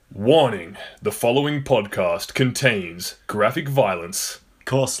Warning, the following podcast contains graphic violence,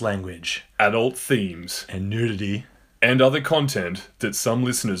 coarse language, adult themes, and nudity, and other content that some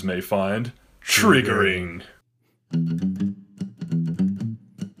listeners may find triggering.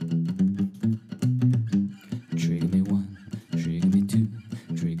 Trigger me one, trigger me two,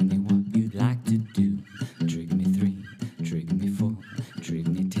 trigger me what you'd like to do. Trigger me three, trigger me four, trigger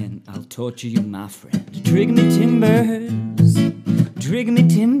me 10, I'll torture you, my friend. Trigger me timbers, trigger me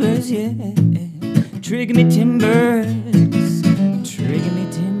timbers, yeah. Trigger me timbers, trigger me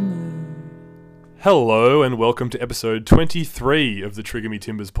timbers. Hello and welcome to episode 23 of the Trigger Me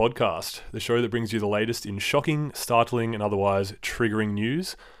Timbers podcast, the show that brings you the latest in shocking, startling, and otherwise triggering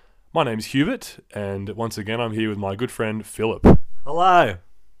news. My name's Hubert, and once again I'm here with my good friend Philip. Hello.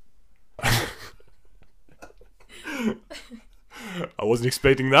 I wasn't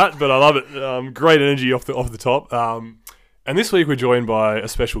expecting that, but I love it. Great energy off the top. And this week we're joined by a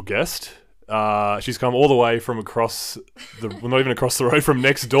special guest. She's come all the way from across not even across the road, from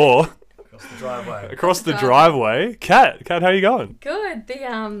next door. Across the driveway. Across the driveway. Kat, how are you going? Good.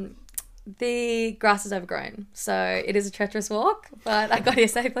 The grass is overgrown, so it is a treacherous walk, but I got here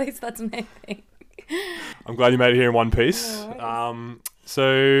safely, so that's amazing. I'm glad you made it here in one piece. No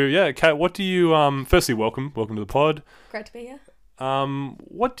So Kat, what do you firstly welcome to the pod. Great to be here.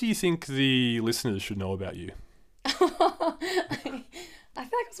 What do you think the listeners should know about you? I feel like I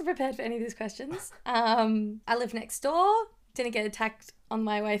wasn't prepared for any of these questions. I live next door, didn't get attacked on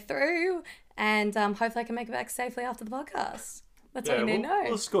my way through, and hopefully I can make it back safely after the podcast. That's all you need to know.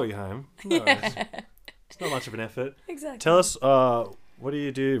 We'll escort you home. No, it's not much of an effort. Exactly. Tell us, what do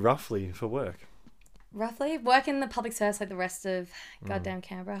you do roughly for work? Roughly, work in the public service like the rest of goddamn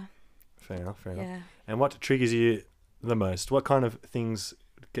Canberra. Fair enough. Yeah. And what triggers you the most? What kind of things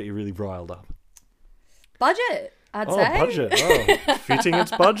get you really riled up? Budget, I'd say. Budget. Oh, fitting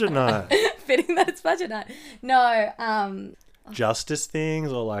its budget night. Fitting that it's budget night. No, Justice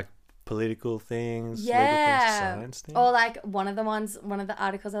things or like political things, legal yeah. things, science things? Or like one of the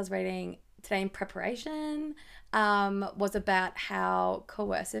articles I was reading today in preparation was about how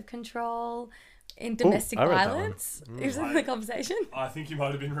coercive control in domestic I read that violence is in the conversation. I think you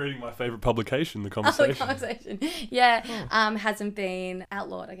might have been reading my favourite publication, The The Conversation. conversation. Yeah. Hasn't been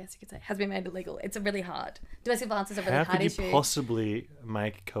outlawed, I guess you could say. Has been made illegal. It's a really hard. Domestic violence is a really How hard could issue. you possibly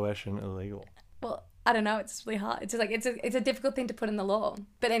make coercion illegal? Well, I don't know. It's just really hard. It's just like it's a difficult thing to put in the law.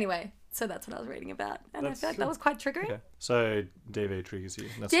 But anyway, so that's what I was reading about, and I feel like that was quite triggering. Okay. So DV triggers you.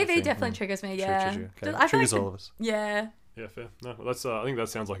 That's the DV thing. definitely triggers me. Yeah, Triggers you. Okay. I feel Triggers like all of us. Yeah. Yeah, fair. No, that's. I think that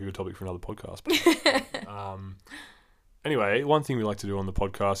sounds like a good topic for another podcast. Anyway, one thing we like to do on the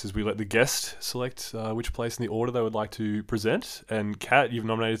podcast is we let the guest select which place in the order they would like to present. And Kat, you've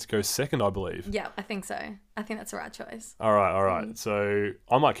nominated to go second, I believe. Yeah, I think so. I think that's the right choice. All right. So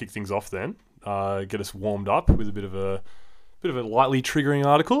I might kick things off then. Get us warmed up with a bit of a lightly triggering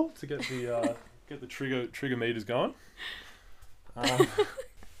article to get the trigger meters going.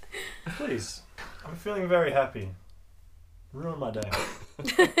 Please. I'm feeling very happy. Ruin my day.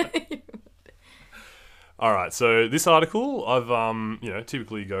 All right, so this article, I've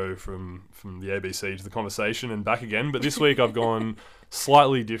typically go from the ABC to The Conversation and back again, but this week I've gone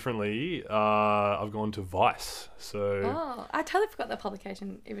slightly differently. I've gone to Vice. So Oh, I totally forgot that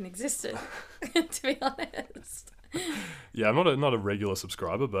publication even existed. To be honest. yeah, I'm not a regular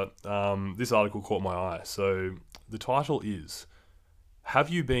subscriber, but this article caught my eye. So the title is, "Have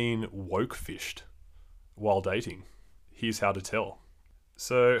you been woke fished while dating? Here's how to tell."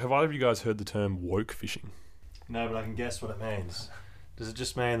 So, have either of you guys heard the term woke fishing? No, but I can guess what it means. Does it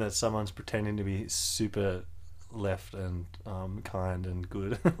just mean that someone's pretending to be super left and kind and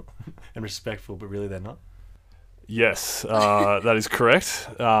good and respectful, but really they're not? Yes, that is correct.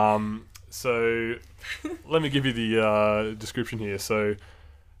 So, let me give you the description here. So,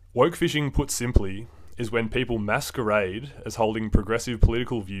 woke fishing, put simply, is when people masquerade as holding progressive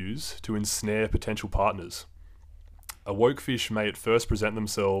political views to ensnare potential partners. A woke fish may at first present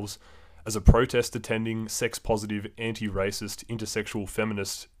themselves as a protest-attending, sex-positive, anti-racist, intersexual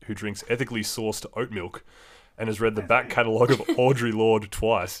feminist who drinks ethically sourced oat milk and has read the back catalogue of Audre Lorde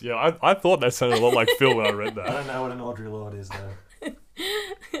twice. Yeah, I thought that sounded a lot like Phil when I read I that. don't know what an Audre Lorde is, though.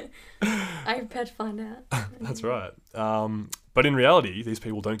 I'm prepared to find out. That's right. But in reality, these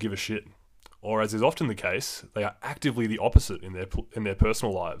people don't give a shit. Or, as is often the case, they are actively the opposite in their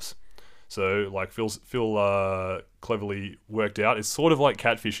personal lives. So, like Phil cleverly worked out, it's sort of like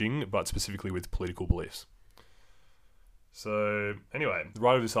catfishing, but specifically with political beliefs. So, anyway, the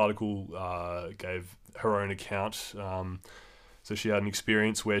writer of this article gave her own account. So she had an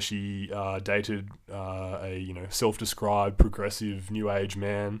experience where she dated a self-described progressive new age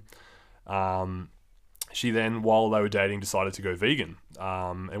man. She then, while they were dating, decided to go vegan.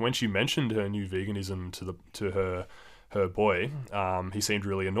 And when she mentioned her new veganism to her boy, he seemed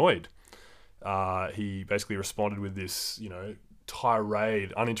really annoyed. He basically responded with this,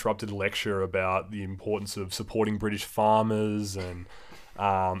 tirade, uninterrupted lecture about the importance of supporting British farmers, and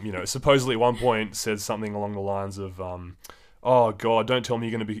supposedly at one point said something along the lines of, "Oh God, don't tell me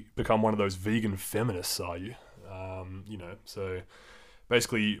you're going to become one of those vegan feminists, are you?" So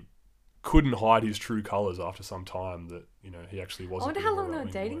basically couldn't hide his true colours after some time that he actually wasn't. I wonder being how a long they were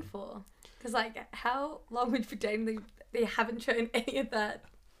right-wing dating boy. for. Because how long would you be dating? They haven't shown any of that.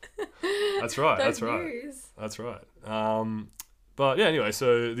 That's right. Those That's right. views. That's right. But yeah, anyway,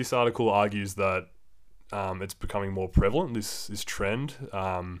 so this article argues that it's becoming more prevalent, this trend.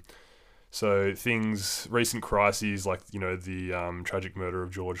 So recent crises like, the tragic murder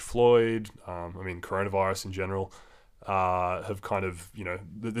of George Floyd, coronavirus in general, have kind of,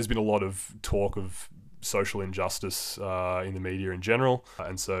 there's been a lot of talk of social injustice in the media in general.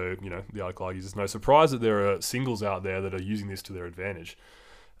 And so, the article argues it's no surprise that there are singles out there that are using this to their advantage.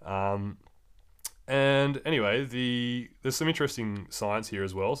 And anyway, there's some interesting science here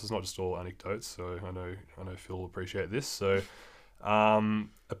as well. So it's not just all anecdotes. So I know Phil will appreciate this. So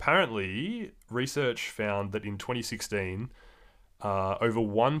apparently, research found that in 2016, over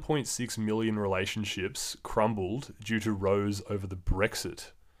 1.6 million relationships crumbled due to rows over the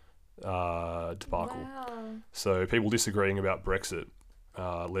Brexit debacle. Wow. So people disagreeing about Brexit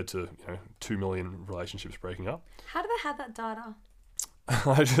led to 2 million relationships breaking up. How do they have that data?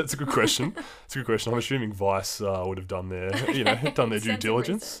 That's a good question. I'm assuming Vice would have done their due Extensive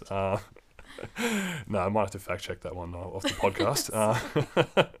diligence. No, I might have to fact check that one off the podcast.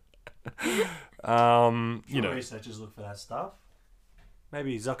 Researchers look for that stuff.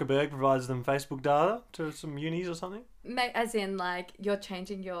 Maybe Zuckerberg provides them Facebook data to some unis or something. As in, like, you're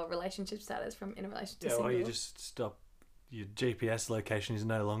changing your relationship status from in a relationship to Yeah, single. or you just stop. Your GPS location is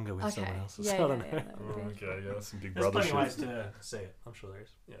no longer with someone else's. Yeah, I don't yeah, know. yeah. Okay, yeah, that's some big There's brother plenty shit. ways to see it. I'm sure there is.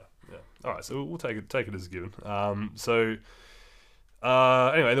 Yeah. All right, so we'll take it as a given.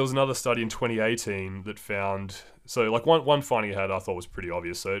 Anyway, there was another study in 2018 that found, so like one finding it had I thought was pretty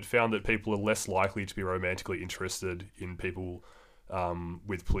obvious. So it found that people are less likely to be romantically interested in people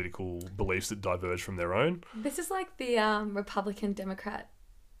with political beliefs that diverge from their own. This is like the Republican Democrat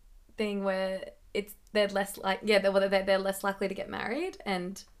thing where they're less they're less likely to get married,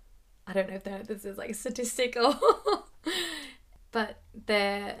 and I don't know if this is like a statistic or but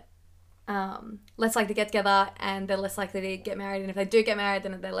they're less likely to get together, and they're less likely to get married, and if they do get married,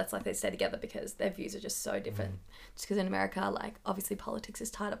 then they're less likely to stay together because their views are just so different. Just because in America, like, obviously politics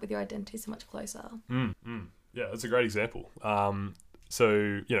is tied up with your identity so much closer. Yeah, that's a great example. And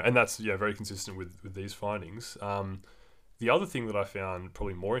that's very consistent with these findings. The other thing that I found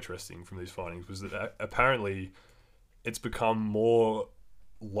probably more interesting from these findings was that apparently it's become more.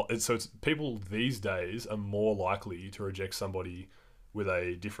 It's people these days are more likely to reject somebody with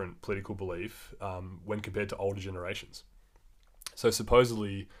a different political belief when compared to older generations. So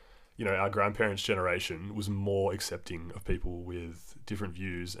supposedly, our grandparents' generation was more accepting of people with different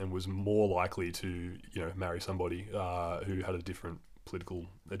views and was more likely to, marry somebody who had a different political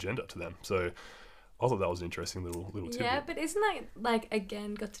agenda to them. So I thought that was an interesting little tidbit. Yeah, but isn't that, like,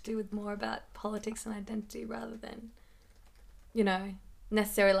 again, got to do with more about politics and identity rather than,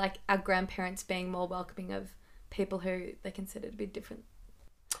 necessarily like our grandparents being more welcoming of people who they consider to be different?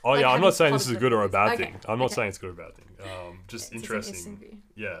 Oh, like, yeah, I'm having not saying this is a positive good or a bad views. thing. Okay, I'm not okay. saying it's good or a bad thing. Just It's interesting. view.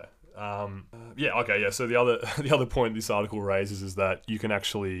 Yeah. Okay. Yeah. So the other point this article raises is that you can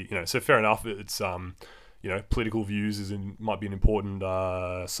actually, so fair enough. It's political views might be an important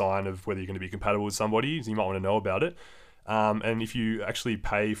sign of whether you're going to be compatible with somebody. So you might want to know about it. And if you actually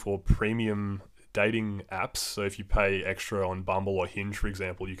pay for premium dating apps, so if you pay extra on Bumble or Hinge, for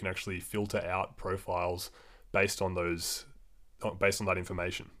example, you can actually filter out profiles based on that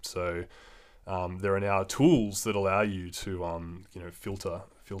information. So there are now tools that allow you to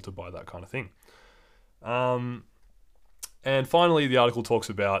filter by that kind of thing. And finally, the article talks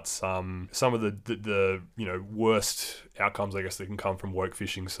about some of the worst outcomes, I guess, that can come from woke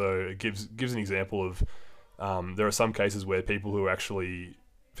phishing. So it gives an example of there are some cases where people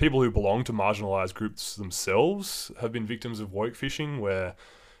who belong to marginalized groups themselves have been victims of woke phishing, where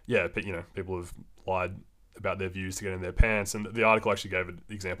people have lied about their views to get in their pants. And the article actually gave an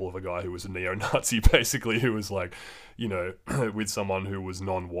example of a guy who was a neo-Nazi, basically, who was like, with someone who was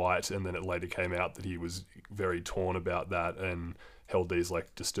non-white, and then it later came out that he was very torn about that and held these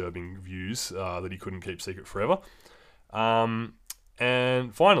like disturbing views that he couldn't keep secret forever. And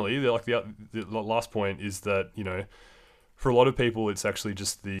And finally, the last point is that, for a lot of people, it's actually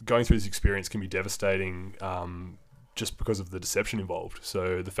just going through this experience can be devastating, just because of the deception involved.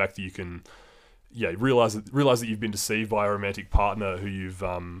 So the fact that you can, realize that you've been deceived by a romantic partner who you've,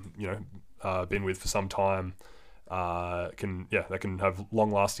 been with for some time, that can have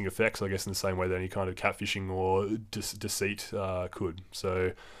long-lasting effects, I guess, in the same way that any kind of catfishing or deceit could.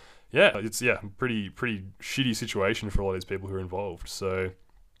 So, it's pretty shitty situation for a lot of these people who are involved. So,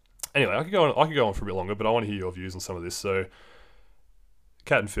 anyway, I could go on for a bit longer, but I want to hear your views on some of this. So,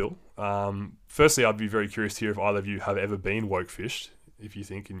 Kat and Phil, firstly, I'd be very curious to hear if either of you have ever been woke fished, if you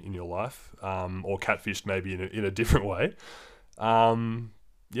think in your life, or catfished maybe in a different way. And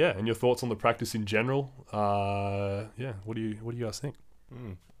your thoughts on the practice in general. What do you guys think?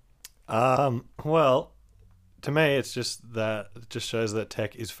 Well, to me, it just shows that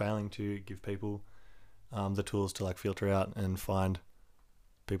tech is failing to give people the tools to filter out and find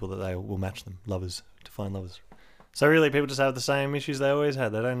people that they will match them, to find lovers. So really, people just have the same issues they always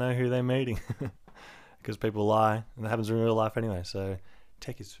had. They don't know who they're meeting because people lie, and that happens in real life anyway. So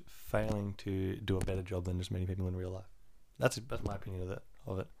tech is failing to do a better job than just meeting people in real life. That's my opinion of it.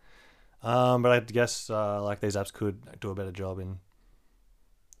 But I guess these apps could do a better job in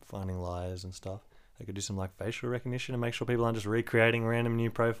finding liars and stuff. They could do some facial recognition and make sure people aren't just recreating random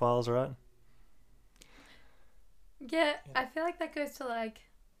new profiles, right? Yeah, I feel like that goes to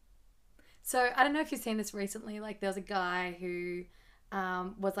So I don't know if you've seen this recently. There was a guy who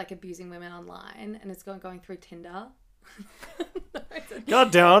was abusing women online, and it's going through Tinder.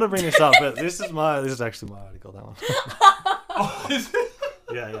 God damn, I want to bring this up, but this is actually my article. That one. Oh, is it?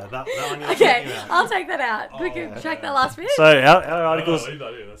 Yeah, that one. You're Okay, talking about. I'll take that out. We can check that last bit. So our articles, leave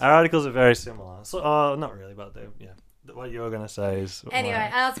that in, that's our articles are very similar. So, not really, but what you're gonna say is Anyway,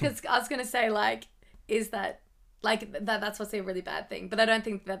 I was gonna say is that that's what's a really bad thing, but I don't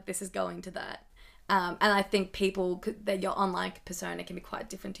think that this is going to that. And I think that your online persona can be quite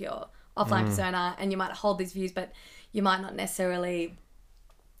different to your offline persona, and you might hold these views, but you might not necessarily,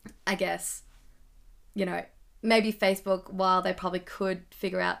 I guess, maybe Facebook, while they probably could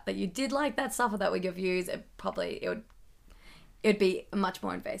figure out that you did like that stuff or that were your views, it would be much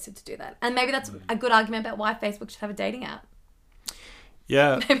more invasive to do that. And maybe that's a good argument about why Facebook should have a dating app.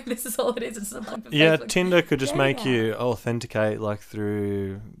 Yeah. Maybe this is all it is. It's not Facebook Tinder could just make you authenticate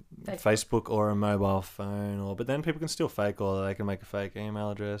through Facebook or a mobile phone, but then people can still fake, or they can make a fake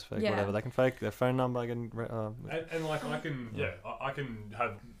email address, whatever. They can fake their phone number. I can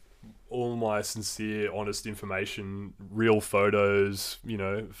have all my sincere, honest information, real photos,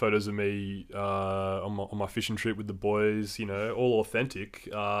 photos of me on my fishing trip with the boys, all authentic.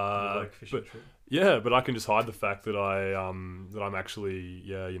 Trip. Yeah, but I can just hide the fact that I'm actually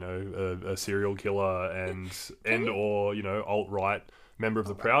a serial killer and or alt-right member of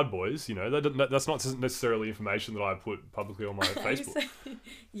the Proud Boys. That's not necessarily information that I put publicly on my Facebook.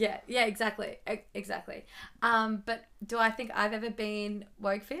 Yeah, exactly. But do I think I've ever been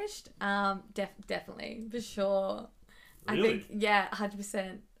woke fished? Definitely, for sure. Really? I think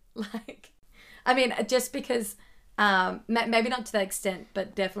 100%. I mean, just because maybe not to that extent,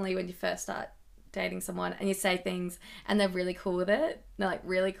 but definitely when you first start dating someone and you say things and they're really cool with it, they're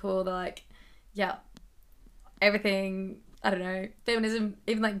really cool. They're everything. I don't know, feminism,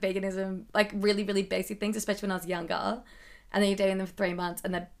 even veganism, really, really basic things, especially when I was younger. And then you're dating them for 3 months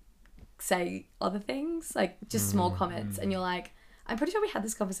and they say other things, just small comments. And you're I'm pretty sure we had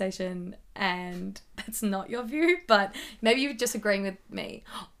this conversation and that's not your view, but maybe you're disagreeing with me.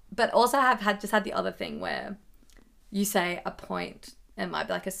 But also I have had the other thing where you say a point and it might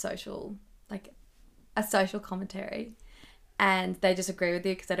be a social commentary and they disagree with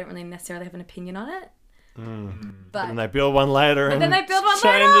you because they don't really necessarily have an opinion on it. But then they build one later and then they build one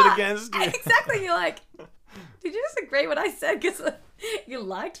change later. it against you. Exactly. You're did you disagree what I said because you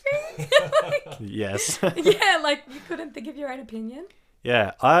liked me? Yes. Yeah, you couldn't think of your own opinion.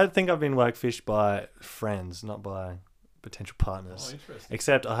 Yeah, I think I've been woke fished by friends, not by potential partners. Oh, interesting.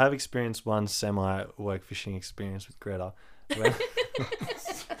 Except I have experienced one semi-woke fishing experience with Greta. Where... Do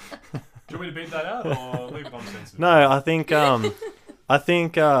you want me to beat that out or leave it uncensored? No, I think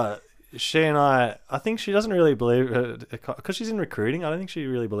she and I think she doesn't really believe, because she's in recruiting, I don't think she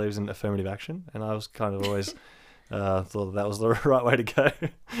really believes in affirmative action. And I was kind of always thought that was the right way to go.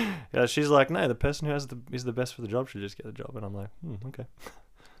 Yeah, she's no, the person who is the best for the job should just get the job. And I'm okay.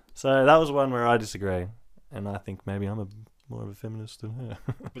 So that was one where I disagree. And I think maybe I'm more of a feminist than her.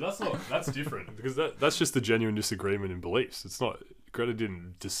 But that's different, because that's just the genuine disagreement in beliefs. It's not, Greta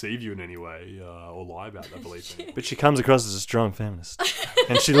didn't deceive you in any way or lie about that belief. But she comes across as a strong feminist.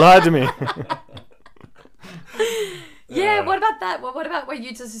 And she lied to me. Yeah, what about that? What about where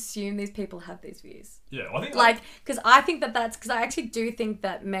you just assume these people have these views? Yeah, I think Like, because I think that's because I actually do think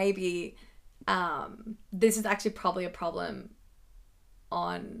that maybe this is actually probably a problem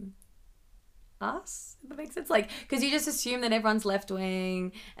on us, if that makes sense. Like, because you just assume that everyone's left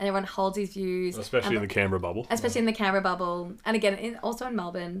wing and everyone holds these views, especially in the Canberra bubble. especially in the Canberra bubble, and again, also in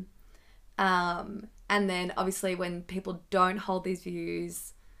Melbourne. And then obviously when people don't hold these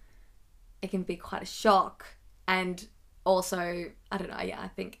views, it can be quite a shock. And also, I don't know. Yeah, I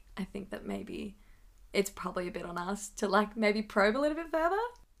think that maybe it's probably a bit on us to like maybe probe a little bit further.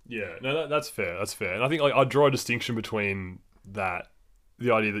 Yeah, no, that's fair. That's fair. And I think like I draw a distinction between that,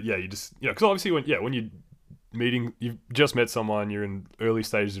 the idea that you just because obviously when you've just met someone, you're in early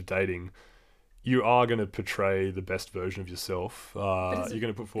stages of dating, you are going to portray the best version of yourself. You're going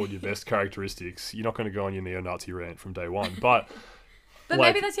to put forward your best characteristics. You're not going to go on your neo-Nazi rant from day one, but. But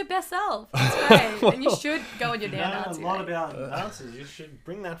like, maybe that's your best self. That's great. And you should go on your No, neo-Nazi. a lot rant. about answers. You should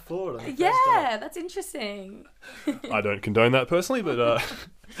bring that forward. On the first Yeah, that's interesting. I don't condone that personally, but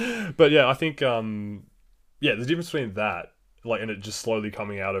but yeah, I think the difference between that, like, and it just slowly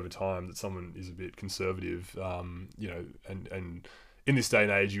coming out over time that someone is a bit conservative, and in this day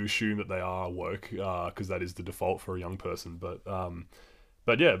and age, you assume that they are woke because that is the default for a young person. But I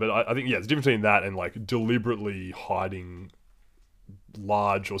think the difference between that and like deliberately hiding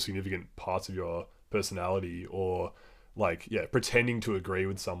large or significant parts of your personality, or like pretending to agree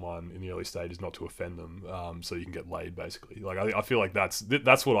with someone in the early stages not to offend them, so you can get laid, basically. Like I feel like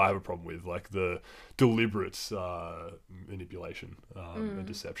that's what I have a problem with, like the deliberate manipulation and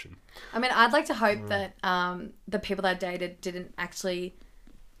deception. I mean, I'd like to hope that the people that I dated didn't actually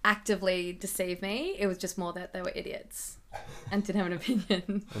actively deceive me. It was just more that they were idiots and didn't have an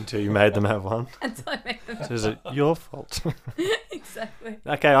opinion. Until you made them have one. Until I made them. So is it your fault? Exactly.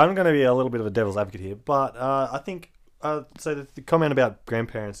 Okay, I'm going to be a little bit of a devil's advocate here, but I think so the comment about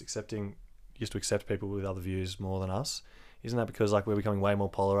grandparents used to accept people with other views more than us. Isn't that because like we're becoming way more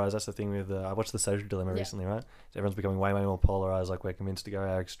polarized? That's the thing with I watched The Social Dilemma recently, right? So everyone's becoming way more polarized. Like we're convinced to go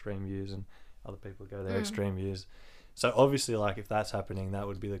our extreme views, and other people go their extreme views. So obviously, like if that's happening, that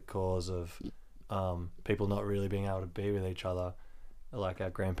would be the cause of people not really being able to be with each other, like our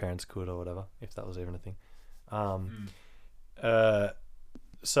grandparents could, or whatever, if that was even a thing.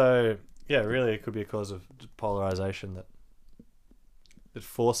 So yeah, really, it could be a cause of polarization that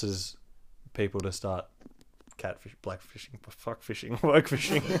forces people to start catfish, blackfishing, fuckfishing, woke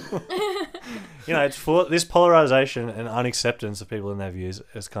fishing. It's for this polarization and unacceptance of people in their views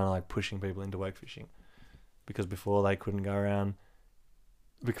is kind of like pushing people into woke fishing, because before they could go around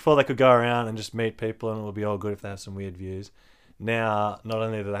and just meet people and it would be all good if they have some weird views. Now, not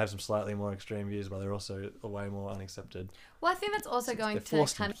only do they have some slightly more extreme views, but they're also way more unaccepted. Well, I think that's also going to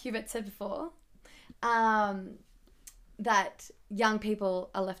kind of, Hubert said before, that young people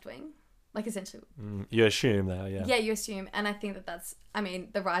are left-wing, like essentially. You assume they are, yeah. Yeah, you assume. And I think that's,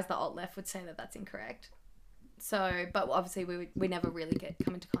 the rise of the alt-left would say that that's incorrect. So, but obviously we never really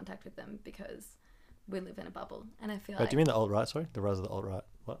come into contact with them because we live in a bubble. And I feel like... Do you mean the alt-right, sorry? The rise of the alt-right?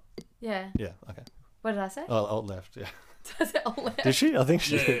 What? Yeah. Yeah, okay. What did I say? Oh, alt-left, yeah. Did I say alt-left? Did she? I think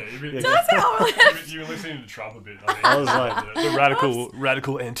she did. Did I say alt-left? You were listening to Trump a bit. I was like... the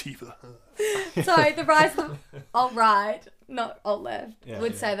radical Antifa. Sorry, the rise of alt-right, not alt-left,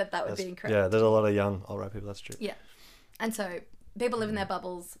 would say that would be incorrect. Yeah, there's a lot of young alt-right people, that's true. Yeah. And so people live in their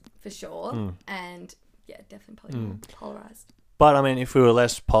bubbles for sure. And yeah, definitely probably polarized. But I mean, if we were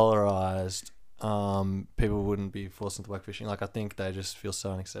less polarized, people wouldn't be forced into woke fishing. Like I think they just feel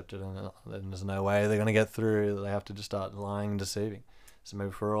so unaccepted, and there's no way they're going to get through. They have to just start lying and deceiving. So maybe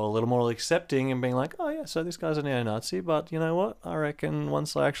if we're all a little more accepting and being like, oh yeah, so this guy's a neo-Nazi, but you know what? I reckon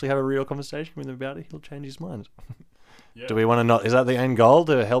once I actually have a real conversation with him about it, he'll change his mind. Yeah. Do we want to not? Is that the end goal,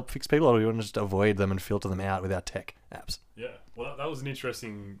 to help fix people, or do we want to just avoid them and filter them out with our tech apps? Yeah, well, that was an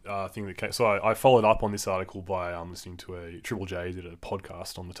interesting thing that came. So I followed up on this article by listening to Triple J did a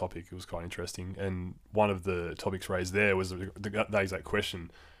podcast on the topic. It was quite interesting, and one of the topics raised there was the exact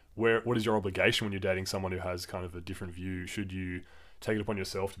question: what is your obligation when you're dating someone who has kind of a different view? Should you take it upon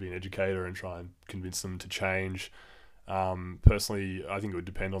yourself to be an educator and try and convince them to change? Personally, I think it would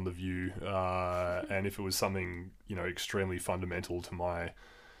depend on the view, and if it was something extremely fundamental to my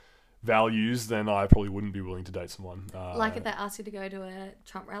values, then I probably wouldn't be willing to date someone. Like if they asked you to go to a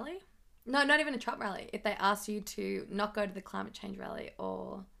Trump rally? No, not even a Trump rally. If they asked you to not go to the climate change rally,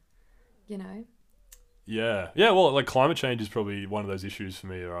 or Yeah. Well, like climate change is probably one of those issues for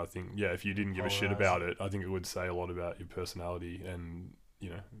me where I think, if you didn't give a shit about it, I think it would say a lot about your personality, and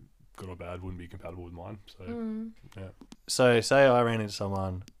good or bad wouldn't be compatible with mine. So yeah. So say I ran into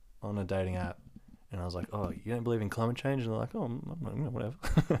someone on a dating app And I was like, oh, you don't believe in climate change? And they're like, oh, whatever.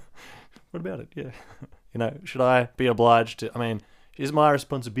 What about it? Yeah. Should I be obliged to, is it my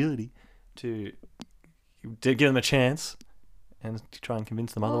responsibility to give them a chance and to try and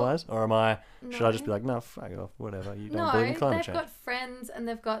convince them otherwise? Or should I just be like, no, fuck off, whatever, you don't believe in climate change? No, they've got friends and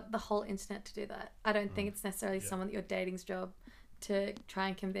they've got the whole internet to do that. I don't think it's necessarily someone that you're dating's job to try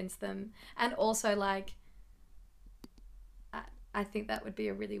and convince them. And also, like, I think that would be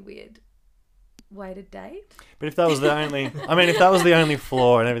a really weird way to date. But if that was the only, if that was the only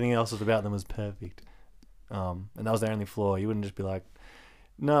flaw and everything else about them was perfect, and that was their only flaw, you wouldn't just be like,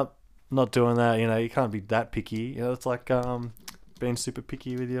 no, not doing that. You can't be that picky. It's like being super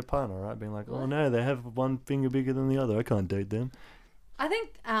picky with your partner, right? Being like, oh no, they have one finger bigger than the other. I can't date them. I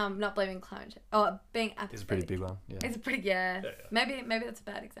think not believing in climate change or being apathetic is a pretty big one. Yeah, it's a pretty Yeah. Maybe that's a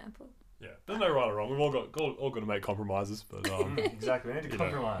bad example. Yeah, there's no right or wrong. We've all got to make compromises, but exactly. We need to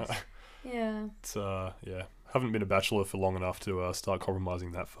compromise. Yeah. It's haven't been a bachelor for long enough to start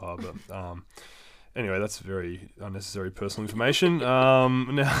compromising that far. But anyway, that's very unnecessary personal information.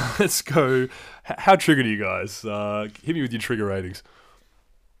 Now let's go. How triggered are you guys? Hit me with your trigger ratings.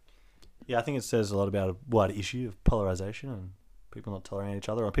 Yeah, I think it says a lot about a wide issue of polarization and people not tolerating each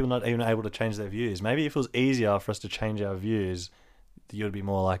other, or people not even able to change their views. Maybe if it was easier for us to change our views, you'd be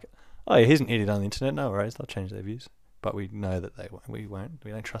more like, oh yeah, he's an idiot on the internet, no worries, they'll change their views. But we know that we won't.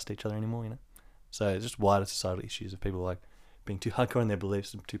 We don't trust each other anymore, So it's just wider societal issues of people like being too hardcore in their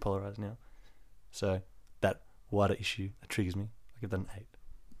beliefs and too polarized now. So that wider issue that triggers me. I give that an 8.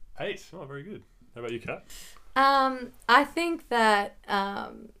 8. Oh, very good. How about you, Kat? I think that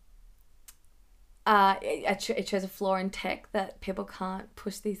it shows a flaw in tech that people can't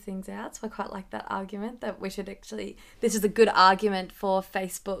push these things out. So I quite like that argument that we should actually. This is a good argument for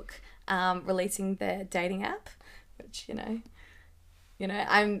Facebook releasing their dating app, which I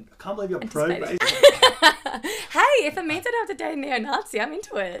can't believe you're pro-based. Hey, if it means I don't have to date a neo-Nazi, I'm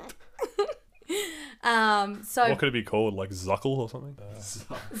into it. So what could it be called? Like Zuckle or something?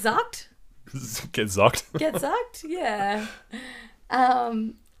 Zucked? Get zucked. Get zucked? Yeah.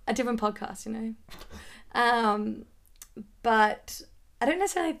 A different podcast, But I don't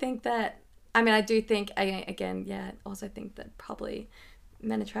necessarily think that. I do think also think that probably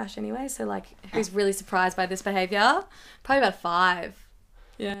men are trash anyway. So like, who's really surprised by this behavior? Probably about 5.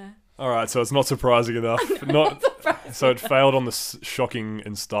 Yeah. All right, so it's not surprising enough. So it failed on the shocking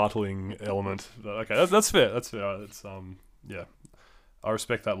and startling element. Okay, that's fair. That's fair. It's I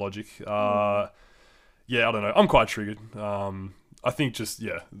respect that logic. I don't know. I'm quite triggered. I think just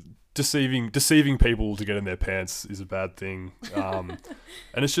deceiving people to get in their pants is a bad thing. And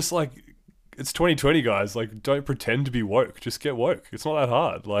it's just like, it's 2020, guys. Like, don't pretend to be woke. Just get woke. It's not that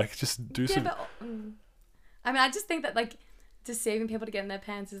hard. Like, just do some. But, I just think that like deceiving people to get in their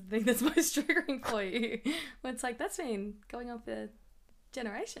pants is the thing that's most triggering for you. When it's like, that's been going on for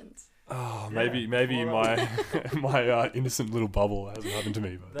generations. Oh, maybe my my innocent little bubble hasn't happened to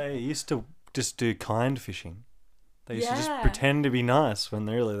me. But they used to just do kind fishing. They used to just pretend to be nice when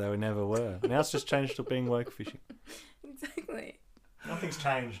really they never were. Now it's just changed to being woke fishing. Exactly. Nothing's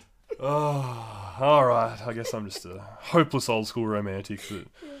changed. Oh, all right. I guess I'm just a hopeless old school romantic that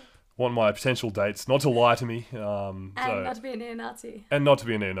want my potential dates not to lie to me. And not to be a neo-Nazi. And not to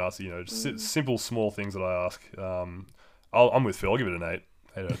be a neo-Nazi, just simple, small things that I ask. I'm with Phil. I'll give it an 8.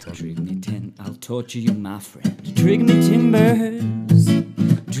 8 out of 10. Trigger me 10, I'll torture you, my friend. Trigger me timbers.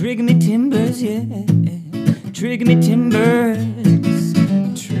 Trigger me timbers, yeah. Trigger me timbers.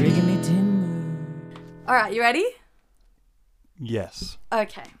 Trigger me timbers. All right, you ready? Yes.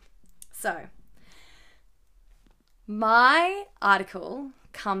 Okay. So, my article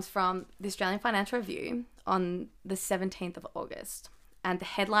comes from the Australian Financial Review on the 17th of August. And the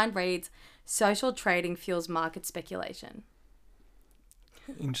headline reads, "Social trading fuels market speculation."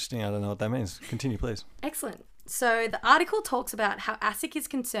 Interesting. I don't know what that means. Continue, please. Excellent. So the article talks about how ASIC is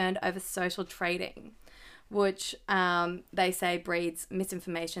concerned over social trading, which they say breeds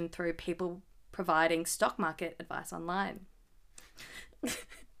misinformation through people providing stock market advice online.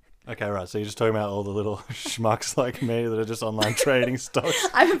 Okay, right. So you're just talking about all the little schmucks like me that are just online trading stocks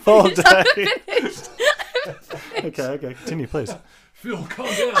I'm all day. finished. Okay. Continue, please. Phil, calm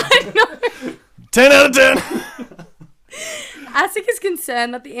down. I know. 10 out of 10. ASIC is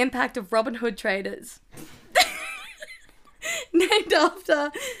concerned that the impact of Robinhood traders, named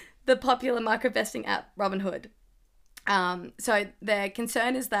after the popular micro-investing app Robinhood. So their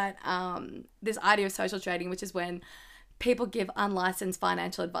concern is that this idea of social trading, which is when people give unlicensed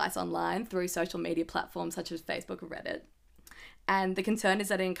financial advice online through social media platforms such as Facebook or Reddit. And the concern is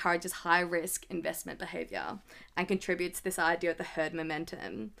that it encourages high-risk investment behavior and contributes to this idea of the herd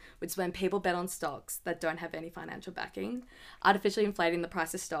momentum, which is when people bet on stocks that don't have any financial backing, artificially inflating the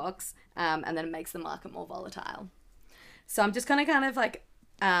price of stocks, and then it makes the market more volatile. So I'm just going to kind of like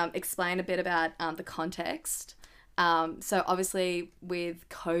explain a bit about the context. So obviously with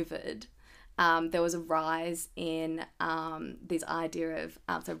COVID, there was a rise in this idea of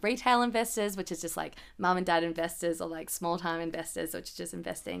so retail investors, which is just like mum and dad investors, or like small time investors, which is just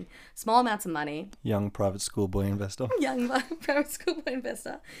investing small amounts of money. Young private school boy investor. Young private school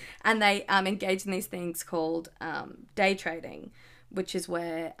investor. And they engage in these things called day trading, which is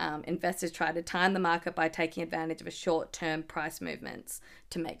where investors try to time the market by taking advantage of a short-term price movements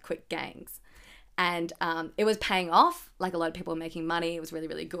to make quick gains. And it was paying off. Like, a lot of people were making money. It was really,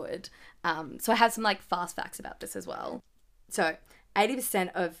 really good. So I have some like fast facts about this as well. So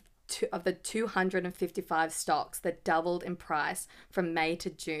 80% of the 255 stocks that doubled in price from May to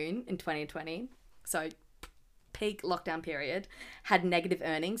June in 2020, so peak lockdown period, had negative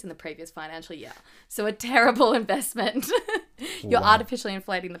earnings in the previous financial year. So a terrible investment. You're artificially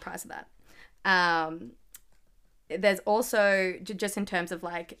inflating the price of that. There's also, just in terms of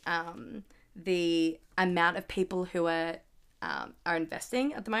like the amount of people who are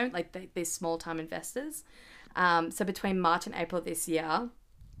investing at the moment, like these small time investors. So between March and April this year,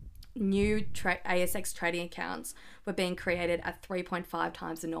 new ASX trading accounts were being created at 3.5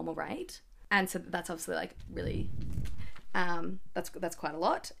 times the normal rate. And so that's obviously like really, that's quite a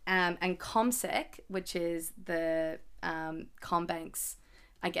lot. And CommSec, which is the CommBank's,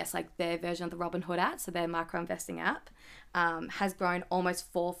 I guess, like their version of the Robinhood app, so their micro investing app, has grown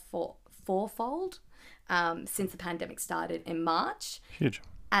almost fourfold since the pandemic started in March. Huge.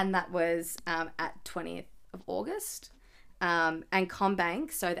 And that was at 20th of August. And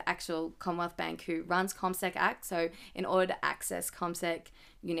CommBank, so the actual Commonwealth Bank who runs CommSec Act, so in order to access CommSec,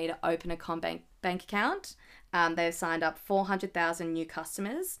 you need to open a CommBank bank account. They've signed up 400,000 new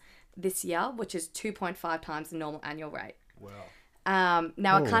customers this year, which is 2.5 times the normal annual rate. Wow.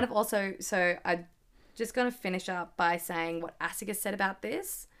 Now, I kind of also, so I'm just going to finish up by saying what ASIC has said about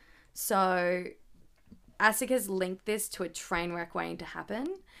this. So ASIC has linked this to a train wreck waiting to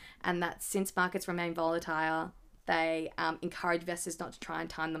happen, and that since markets remain volatile, they encourage investors not to try and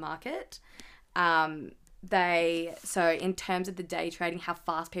time the market. So in terms of the day trading, how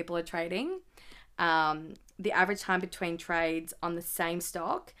fast people are trading, the average time between trades on the same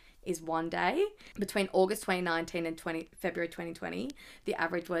stock is 1 day. Between August 2019 and February 2020, the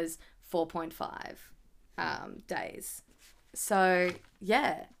average was 4.5 days. So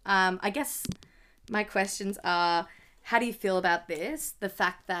yeah, I guess my questions are, how do you feel about this? The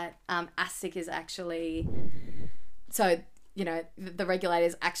fact that ASIC is actually, so, you know, the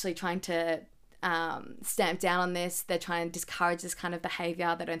regulator's actually trying to stamp down on this. They're trying to discourage this kind of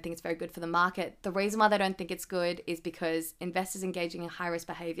behavior. They don't think it's very good for the market. The reason why they don't think it's good is because investors engaging in high risk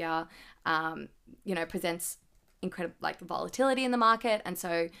behavior, presents incredible like volatility in the market. And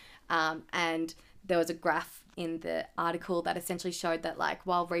so, and there was a graph in the article that essentially showed that like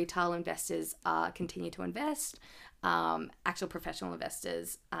while retail investors continue to invest, actual professional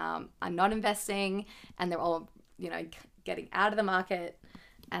investors are not investing, and they're all, getting out of the market.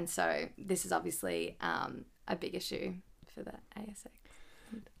 And so this is obviously a big issue for the ASX.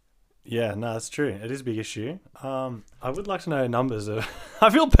 Yeah, no, that's true. It is a big issue. I would like to know numbers. I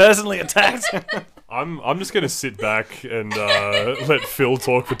feel personally attacked. I'm just going to sit back and let Phil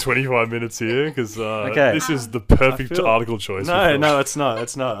talk for 25 minutes here, because this is the perfect article choice. No, it's not.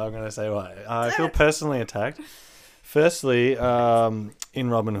 It's not. I'm going to say why. I feel personally attacked. Firstly, in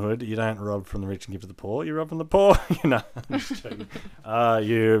Robinhood, you don't rob from the rich and give to the poor. You rob from the poor. I'm just joking.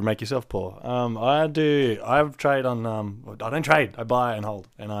 You make yourself poor. I trade on. I don't trade. I buy and hold,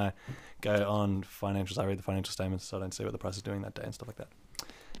 and I go on financials. I read the financial statements, so I don't see what the price is doing that day and stuff like that.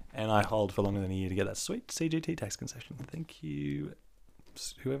 And I hold for longer than a year to get that sweet CGT tax concession. Thank you,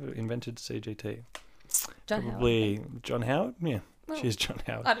 whoever invented CGT. John Howard. Yeah. She's John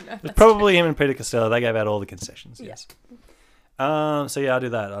Howard. I don't know. It's probably him and Peter Costello. They gave out all the concessions. Yes. So yeah, I do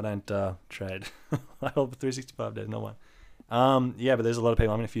that. I don't trade. I hold for 365 days, not one. But there's a lot of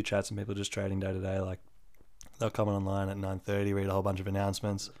people. I'm in a few chats and people just trading day to day. Like they'll come online at 9:30, read a whole bunch of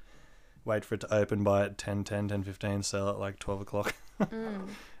announcements, wait for it to open by at 10:15, sell at like 12 o'clock,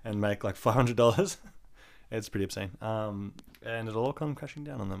 and make like $500. It's pretty obscene. And it'll all come crashing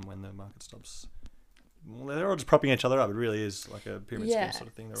down on them when the market stops. Well, they're all just propping each other up. It really is like a pyramid scheme sort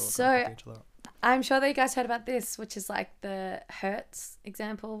of thing. They're all propping each other up. I'm sure that you guys heard about this, which is like the Hertz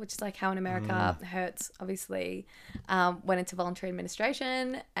example, which is like how in America, Hertz obviously went into voluntary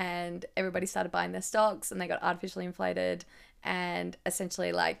administration and everybody started buying their stocks and they got artificially inflated and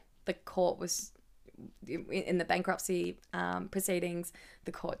essentially like the court was in the bankruptcy proceedings,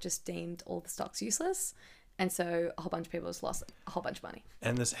 the court just deemed all the stocks useless, and so a whole bunch of people just lost a whole bunch of money.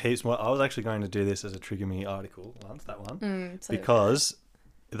 And this heaps more. I was actually going to do this as a Trigger Me article once, that one, So because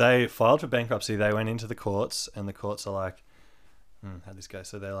they filed for bankruptcy. They went into the courts, and the courts are like, how'd this go?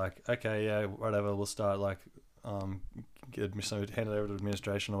 So they're like, okay, yeah, whatever, we'll start like, hand it over to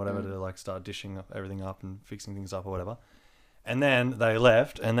administration or whatever to like start dishing everything up and fixing things up or whatever. And then they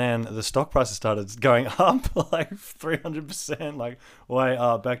left, and then the stock prices started going up like 300%, like way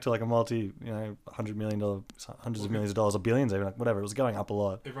up, back to like a $100 million, hundreds of millions of dollars or billions even, like whatever. It was going up a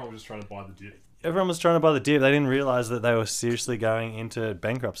lot. Everyone was just trying to buy the dip. Everyone was trying to buy the dip. They didn't realize that they were seriously going into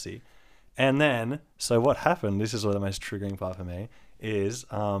bankruptcy. And then, so what happened, this is what the most triggering part for me, is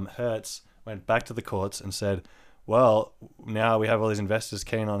Hertz went back to the courts and said, well, now we have all these investors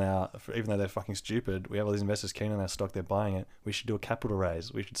keen on even though they're fucking stupid, we have all these investors keen on our stock, they're buying it. We should do a capital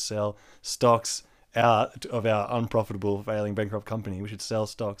raise. We should sell stocks out of our unprofitable, failing, bankrupt company. We should sell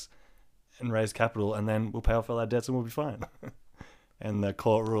stocks and raise capital, and then we'll pay off all our debts and we'll be fine. And the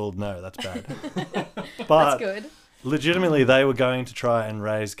court ruled, no, that's bad. But that's good. Legitimately, they were going to try and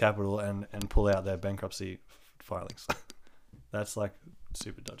raise capital and pull out their bankruptcy filings. That's like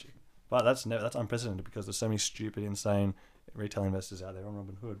super dodgy. But that's unprecedented because there's so many stupid, insane retail investors out there on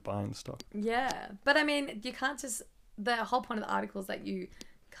Robinhood buying the stock. Yeah, but I mean, you can't just. The whole point of the article is that you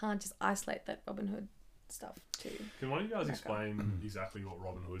can't just isolate that Robinhood stuff too. Can one of you guys explain exactly what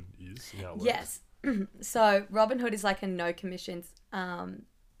Robinhood is and how it works? Yes. So Robinhood is like a no commissions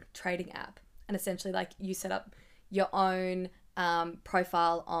trading app, and essentially like you set up your own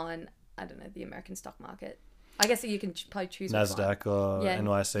profile on, I don't know, the American stock market. I guess that you can probably choose NASDAQ or Yeah.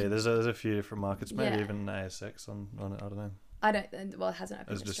 NYC. There's a few different markets, maybe Yeah. even ASX on it. I don't know. I don't. Well, it hasn't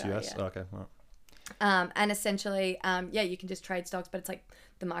opened. It's in just Australia US? yet. Oh, okay. All right. And essentially, you can just trade stocks, but it's like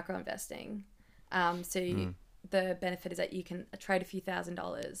the micro investing. The benefit is that you can trade a few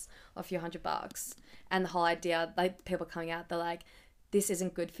 $1,000 or a few $100, and the whole idea, like people coming out, they're like, this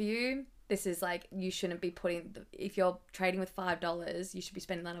isn't good for you. This is like, you shouldn't be if you're trading with $5, you should be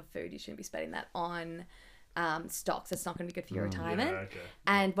spending that on food. You shouldn't be spending that on stocks. It's not going to be good for your retirement. Yeah, okay.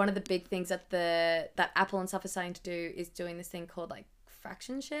 And one of the big things that Apple and stuff are starting to do is doing this thing called like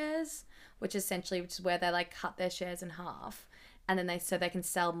fraction shares, which is where they like cut their shares in half, and then they can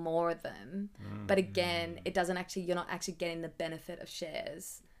sell more of them. But again, you're not actually getting the benefit of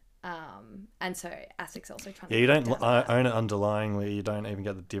shares. And so ASIC's also trying to. Yeah, you don't cut down on that. own it underlyingly. You don't even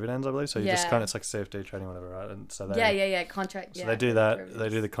get the dividends, I believe. So you just Yeah. it's like CFD trading, whatever, right? And so Contract. So yeah, they do that. They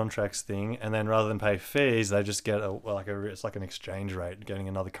derivatives. do the contracts thing, and then rather than pay fees, they just get it's like an exchange rate. Getting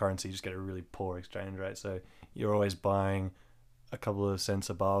another currency, you just get a really poor exchange rate. So you're always buying a couple of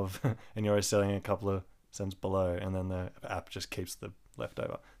cents above, and you're always selling a couple of cents below, and then the app just keeps the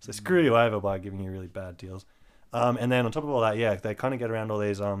leftover. So they screw you over by giving you really bad deals. And then on top of all that, yeah, they kind of get around all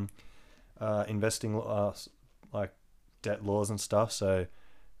these investing like debt laws and stuff. So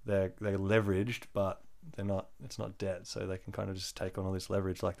they're leveraged, but they're not. It's not debt, so they can kind of just take on all this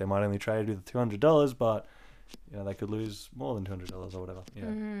leverage. Like they might only trade with $200, but they could lose more than $200 or whatever. Yeah.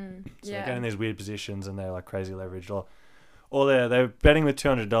 So they get in these weird positions, and they're like crazy leveraged, or they're betting with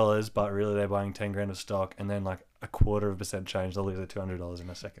 $200, but really they're buying 10 grand of stock, and then like 0.25% change, they'll lose their $200 in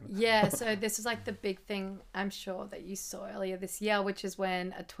a second. Yeah, so this is like the big thing I'm sure that you saw earlier this year, which is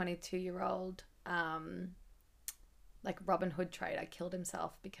when a 22-year-old like Robinhood trader killed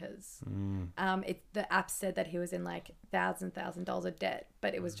himself because the app said that he was in like $1,000 of debt,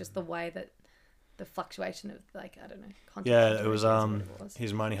 but it was just the way that the fluctuation of like, I don't know. Yeah, it was contract or whatever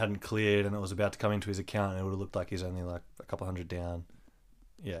his money hadn't cleared, and it was about to come into his account, and it would have looked like he's only like a couple hundred down.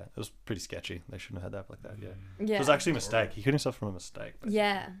 Yeah, it was pretty sketchy. They shouldn't have had that like that. Yeah. Yeah. It was actually a mistake. He killed himself from a mistake. Basically.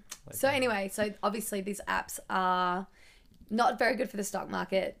 Yeah. Like, So anyway, so obviously these apps are not very good for the stock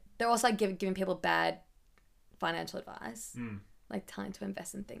market. They're also like giving people bad financial advice, like telling to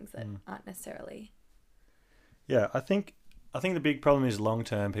invest in things that aren't necessarily. Yeah, I think the big problem is long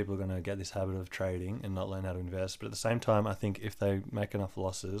term people are going to get this habit of trading and not learn how to invest. But at the same time, I think if they make enough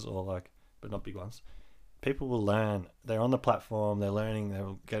losses but not big ones, people will learn. They're on the platform. They're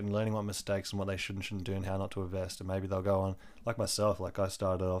learning. Learning what mistakes and what they should and shouldn't do and how not to invest. And maybe they'll go on like myself. Like I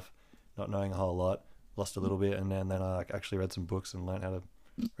started off not knowing a whole lot, lost a little bit, and then I like actually read some books and learned how to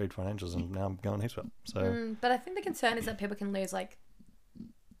read financials, and now I'm going heaps well. So But I think the concern is that people can lose like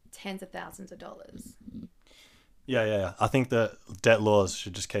tens of thousands of dollars. yeah. I think the debt laws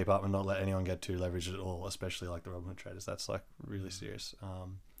should just keep up and not let anyone get too leveraged at all, especially like the Robinhood traders. That's like really serious.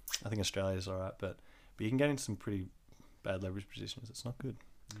 I think Australia's all right, but you can get into some pretty bad leverage positions. It's not good.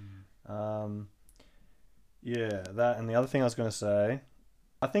 Yeah, that, and the other thing I was going to say,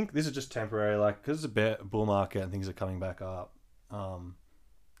 I think this is just temporary, like, because it's a bull market and things are coming back up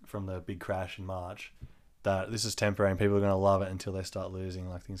from the big crash in March, that this is temporary and people are going to love it until they start losing,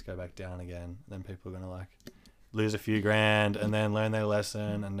 like things go back down again. Then people are going to like lose a few grand and then learn their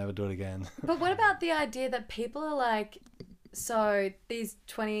lesson and never do it again. But what about the idea that people are like, so these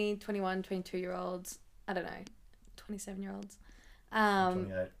 20, 21, 22-year-olds, I don't know, 27-year-olds,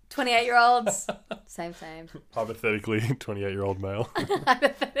 28. 28-year-olds, same. Hypothetically, 28-year-old male.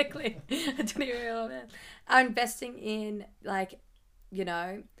 Hypothetically, a 20-year-old man are investing in, like, you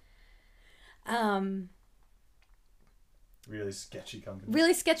know, Really sketchy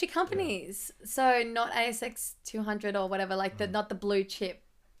companies. So not ASX 200 or whatever, like not the blue chip.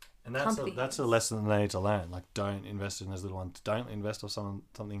 And that's a lesson they need to learn. Like, don't invest in those little ones. Don't invest on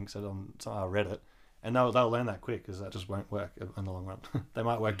something said on Reddit, and they'll learn that quick, because that just won't work in the long run. They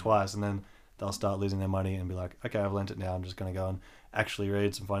might work twice, and then they'll start losing their money and be like, okay, I've learned it now. I'm just going to go and actually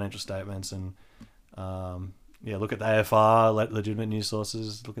read some financial statements and look at the AFR, legitimate news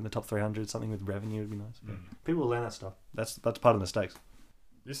sources. Look in the top 300, something with revenue would be nice. People will learn that stuff. That's part of the mistakes.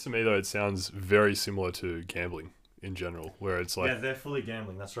 This to me though, it sounds very similar to gambling in general, where it's like, yeah, they're fully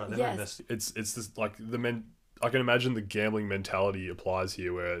gambling. That's right. They're Yes. not investing. it's this like I can imagine the gambling mentality applies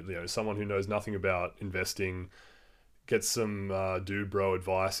here, where someone who knows nothing about investing gets some dude bro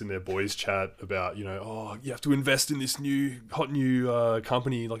advice in their boys chat about oh, you have to invest in this hot new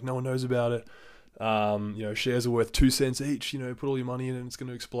company, like no one knows about it. Shares are worth 2 cents each. Put all your money in and it's going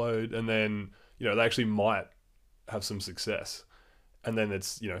to explode. And then they actually might have some success. And then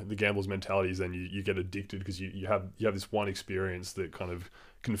it's the gambler's mentality is then you get addicted because you have this one experience that kind of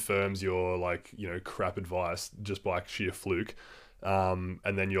confirms your crap advice just by sheer fluke, and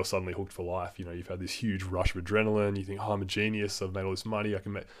then you're suddenly hooked for life. You've had this huge rush of adrenaline. You think, oh, I'm a genius. I've made all this money.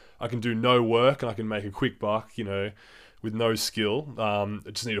 I can do no work and I can make a quick buck. With no skill. I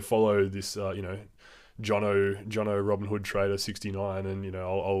just need to follow this. Jono Robin Hood Trader 69, and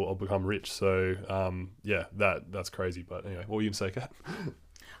I'll become rich. So that's crazy. But anyway, what were you gonna say, Kat?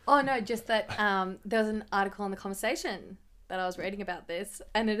 Oh no, just that there was an article in The Conversation that I was reading about this,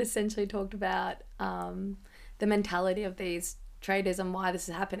 and it essentially talked about the mentality of these traders and why this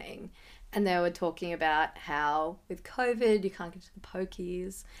is happening. And they were talking about how with COVID you can't get to the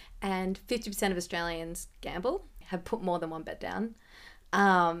pokies, and 50% of Australians gamble, have put more than one bet down,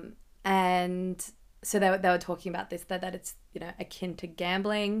 and so they were talking about this, that it's akin to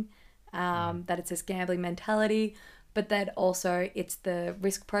gambling, that it's this gambling mentality, but that also it's the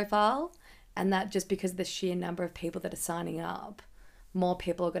risk profile, and that just because of the sheer number of people that are signing up, more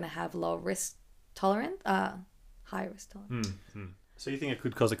people are going to have lower risk tolerance, higher risk tolerance. So you think it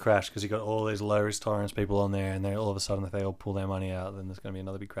could cause a crash because you've got all these low risk tolerance people on there, and then all of a sudden if they all pull their money out, then there's going to be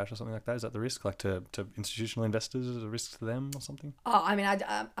another big crash or something like that? Is that the risk? Like to institutional investors, is it a risk to them or something? Oh, I mean,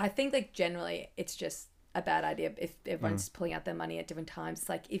 I think like generally it's just a bad idea if everyone's pulling out their money at different times. It's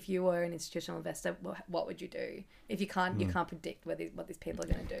like, if you were an institutional investor, what would you do? If you can't predict what these people are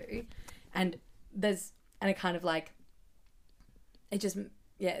going to do, and it kind of like,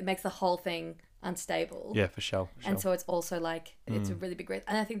 it makes the whole thing unstable. Yeah, for sure. And so it's also like, it's a really big risk.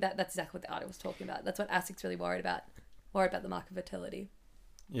 And I think that's exactly what the article was talking about. That's what ASIC's really worried about the market volatility.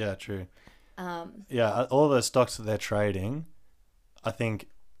 Yeah, true. All the stocks that they're trading, I think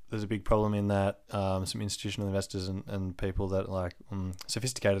there's a big problem in that some institutional investors and people that like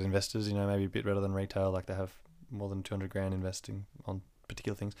sophisticated investors, maybe a bit better than retail, like they have more than 200 grand investing on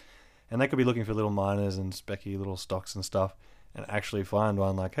particular things. And they could be looking for little miners and specky little stocks and stuff, and actually find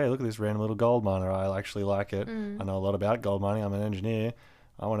one like, hey, look at this random little gold miner. I actually like it. I know a lot about gold mining. I'm an engineer.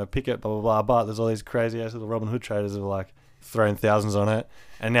 I want to pick it, blah, blah, blah. But there's all these crazy ass little Robin Hood traders who are like throwing thousands on it.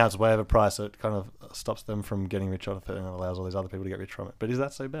 And now it's way overpriced. So it kind of stops them from getting rich off it and allows all these other people to get rich from it. But is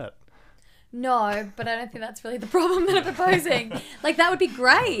that so bad? No, but I don't think that's really the problem that I'm proposing. Like, that would be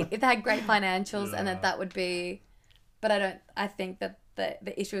great if they had great financials, and that would be, but I think that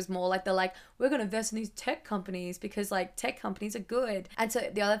the issue is more like, they're like, we're going to invest in these tech companies because like tech companies are good. And so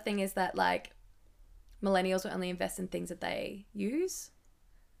the other thing is that like millennials will only invest in things that they use,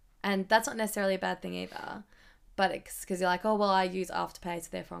 and that's not necessarily a bad thing either, but it's because you're like, oh well, I use Afterpay, so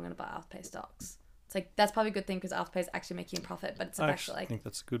therefore I'm going to buy Afterpay stocks. It's like, that's probably a good thing because Afterpay is actually making a profit, but it's actually like, I think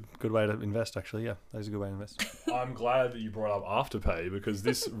that's a good way to invest, actually. Yeah, that is a good way to invest. I'm glad that you brought up Afterpay, because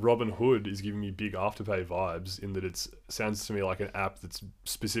this Robin Hood is giving me big Afterpay vibes, in that it sounds to me like an app that's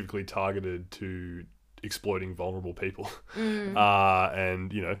specifically targeted to exploiting vulnerable people.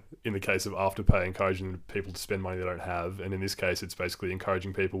 And in the case of Afterpay, encouraging people to spend money they don't have, and in this case it's basically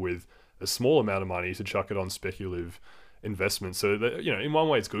encouraging people with a small amount of money to chuck it on speculative investment. So that, in one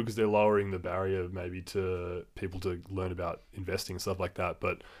way it's good because they're lowering the barrier maybe to people to learn about investing and stuff like that.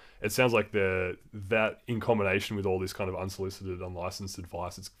 But it sounds like that in combination with all this kind of unsolicited, unlicensed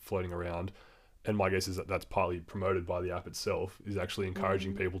advice that's floating around, and my guess is that that's partly promoted by the app itself, is actually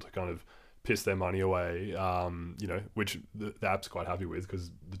encouraging people to kind of piss their money away, which the app's quite happy with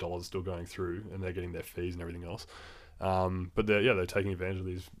because the dollar's still going through and they're getting their fees and everything else. But they're taking advantage of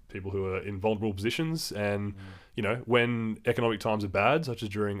these people who are in vulnerable positions. And, when economic times are bad, such as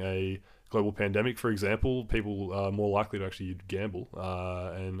during a global pandemic, for example, people are more likely to actually gamble.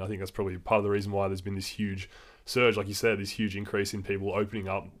 And I think that's probably part of the reason why there's been this huge surge, like you said, this huge increase in people opening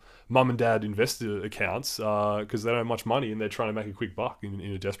up mum and dad investor accounts because they don't have much money and they're trying to make a quick buck in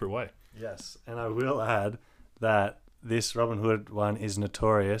a desperate way. Yes, and I will add that this Robinhood one is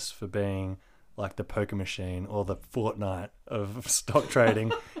notorious for being like the poker machine or the Fortnite of stock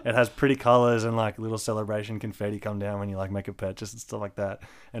trading. It has pretty colors and like little celebration confetti come down when you like make a purchase and stuff like that,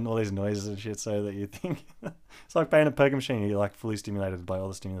 and all these noises and shit, so that you think it's like playing a poker machine. You're like fully stimulated by all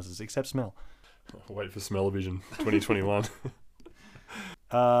the stimuluses except smell. Wait for Smell-O-Vision 2021.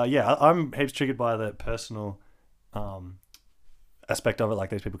 I'm heaps triggered by the personal aspect of it. Like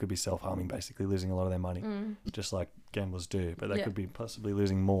these people could be self-harming, basically losing a lot of their money, just like gamblers do, but they could be possibly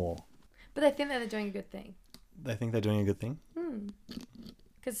losing more. But they think that they're doing a good thing. They think they're doing a good thing?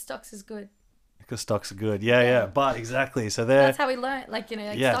 Because stocks is good. Because stocks are good. Yeah. But exactly. So that's how we learn.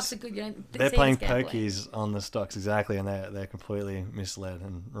 Stocks are good. You don't they're see playing it as gambling. pokies on the stocks, exactly, and they're completely misled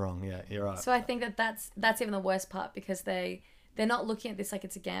and wrong. Yeah, you're right. So I think that's even the worst part, because they're not looking at this like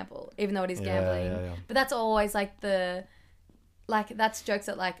it's a gamble, even though it is gambling. Yeah. But that's always that's jokes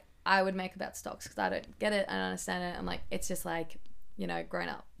that like I would make about stocks because I don't get it, I don't understand it. I'm like, it's just like, grown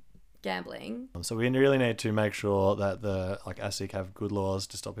up gambling. So we really need to make sure that the ASIC have good laws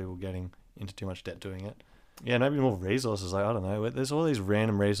to stop people getting into too much debt doing it. Yeah, maybe more resources. Like, I don't know. There's all these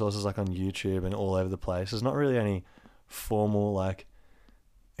random resources like on YouTube and all over the place. There's not really any formal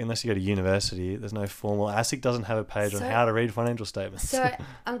unless you go to university, there's no formal. ASIC doesn't have a page on how to read financial statements. So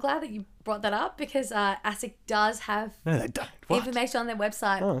I'm glad that you brought that up, because ASIC does have information on their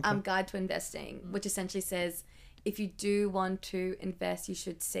website, Guide to Investing, which essentially says if you do want to invest, you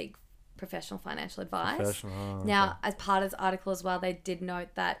should seek professional financial advice. Now, as part of this article as well, they did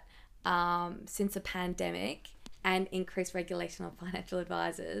note that since the pandemic and increased regulation of financial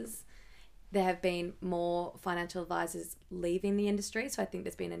advisors, there have been more financial advisors leaving the industry. So I think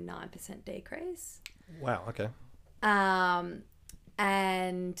there's been a 9% decrease. Wow, okay.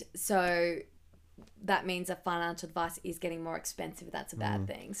 And so that means that financial advice is getting more expensive. That's a bad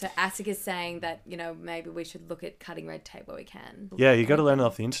thing. So ASIC is saying that, maybe we should look at cutting red tape where we can. Yeah, you got to learn it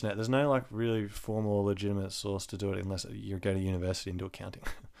off the internet. There's no really formal or legitimate source to do it unless you go to university and do accounting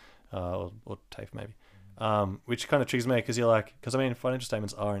or TAFE maybe. Which kind of triggers me because financial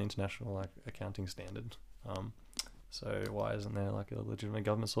statements are an international accounting standard. So why isn't there a legitimate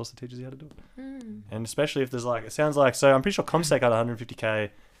government source that teaches you how to do it? And especially if there's it sounds like, so I'm pretty sure Comsec had 150k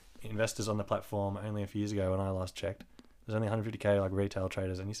investors on the platform only a few years ago when I last checked. There's only 150k retail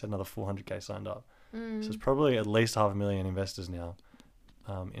traders, and you said another 400k signed up. So it's probably at least 500,000 investors now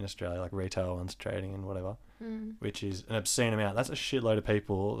in Australia, retail ones trading and whatever, which is an obscene amount. That's a shitload of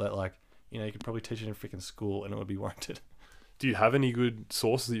people that you could probably teach it in freaking school and it would be warranted. Do you have any good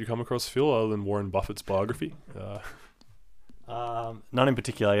sources that you come across, Phil, other than Warren Buffett's biography? None in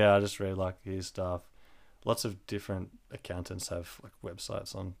particular. Yeah, I just read his stuff. Lots of different accountants have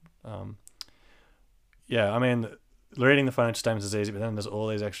websites on. Reading the financial statements is easy, but then there's all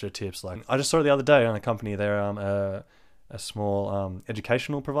these extra tips. I just saw it the other day on a company. They're a small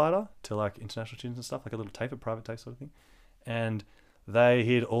educational provider to international students and stuff, a little TAFE, a private TAFE sort of thing, and they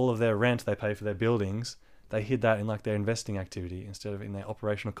hid all of their rent they pay for their buildings. They hid that in their investing activity instead of in their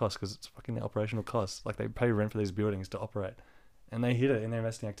operational costs, because it's fucking their operational costs. They pay rent for these buildings to operate, and they hid it in their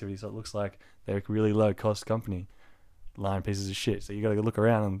investing activity, so it looks like they're a really low cost company. Lying pieces of shit. So you got to look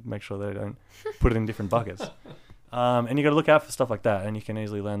around and make sure they don't put it in different buckets. And you got to look out for stuff like that, and you can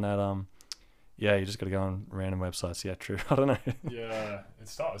easily learn that. You just got to go on random websites. Yeah, true. I don't know. Yeah,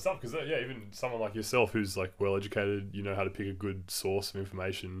 it's tough. It's tough because even someone like yourself who's well educated, you know how to pick a good source of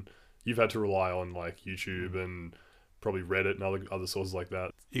information. You've had to rely on YouTube and probably Reddit and other sources like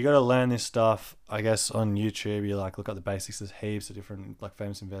that. You got to learn this stuff, I guess, on YouTube. You look at the basics. There's heaps of different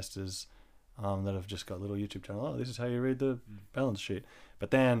famous investors that have just got little YouTube channel. Oh, this is how you read the balance sheet.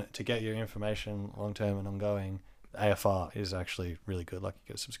 But then to get your information long term and ongoing, AFR is actually really good. You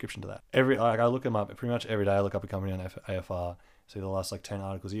get a subscription to that. I look them up pretty much every day. I look up a company on AFR. See the last 10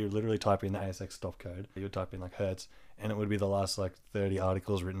 articles. You literally type in the ASX stop code. You would type in Hertz, and it would be the last 30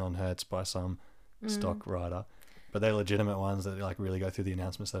 articles written on Hertz by some stock writer. but they're legitimate ones that like really go through the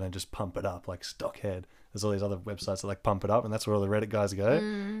announcements. They don't just pump it up like Stockhead. There's all these other websites that like pump it up, and that's where all the Reddit guys go,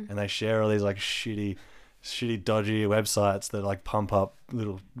 and they share all these like shitty, dodgy websites that like pump up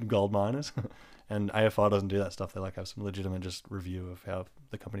little gold miners. And AFR doesn't do that stuff. They like have some legitimate just review of how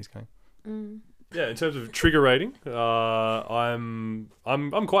the company's going. Yeah, in terms of trigger rating, I'm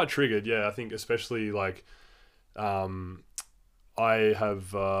quite triggered. Yeah, I think especially like, I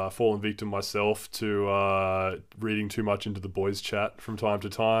have fallen victim myself to reading too much into the boys' chat from time to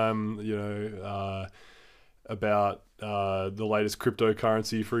time. You know, about the latest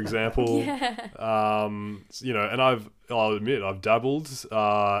cryptocurrency, for example. Yeah. You know, and I'll admit I've dabbled,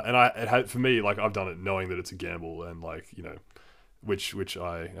 and it had, for me, like I've done it knowing that it's a gamble, and like, you know, which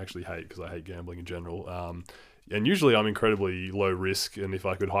I actually hate because I hate gambling in general. And usually I'm incredibly low risk, and if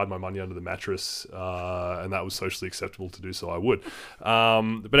I could hide my money under the mattress, and that was socially acceptable to do so, I would.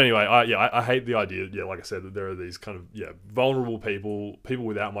 But anyway, I hate the idea. Yeah, like I said, that there are these kind of vulnerable people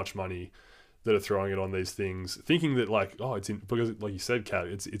without much money that are throwing it on these things, thinking that like, oh, it's in, because like you said, Kat,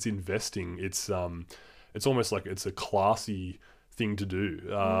 it's investing. It's almost like it's a classy thing to do,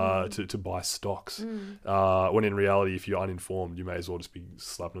 to buy stocks. When in reality, if you're uninformed, you may as well just be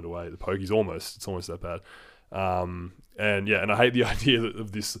slapping it away. The pokies it's almost that bad. And I hate the idea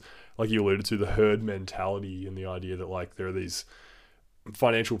of this, like you alluded to, the herd mentality, and the idea that like there are these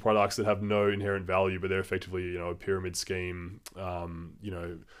financial products that have no inherent value, but they're effectively, you know, a pyramid scheme, you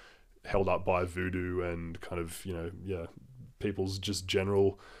know, held up by voodoo and kind of, you know, people's just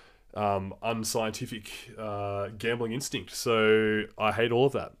general unscientific gambling instinct. So I hate all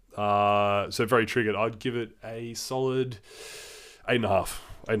of that. So very triggered. I'd give it a solid 8.5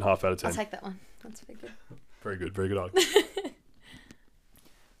 out of 10. I'll take that one. That's pretty good. Very good. Very good argument.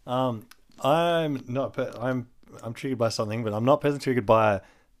 I'm triggered by something, but I'm not personally triggered by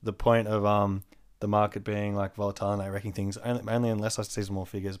the point of the market being like volatile and like wrecking things, only unless I see some more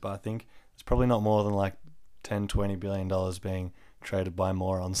figures. But I think it's probably not more than like $10-20 billion being traded by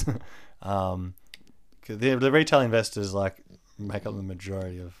morons. 'Cause the retail investors like make up the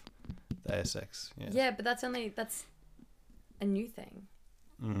majority of the ASX. Yeah, but that's a new thing.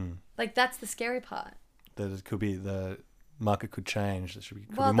 Like that's the scary part. That it could be the market could change. There could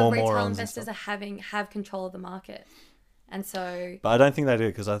be Well, more the retail morons. investors have control of the market, and so. But I don't think they do,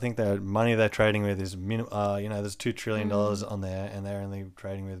 because I think the money they're trading with is you know, there's $2 trillion on there, and they're only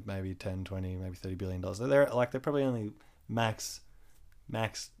trading with maybe 10, 20, maybe $30 billion. They're probably only max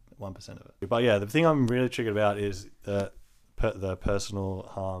 1% of it. But yeah, the thing I'm really triggered about is the personal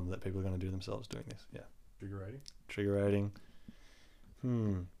harm that people are going to do themselves doing this. Yeah. Trigger rating.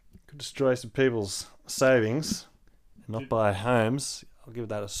 Could destroy some people's savings, not buy homes. I'll give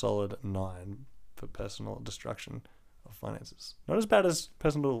that a solid 9 for personal destruction of finances. Not as bad as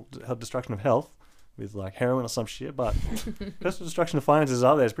personal destruction of health with like heroin or some shit, but personal destruction of finances is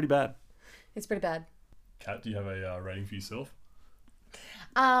up there. It's pretty bad. It's pretty bad. Kat, do you have a rating for yourself?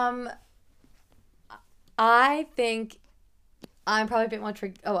 I think I'm probably a bit more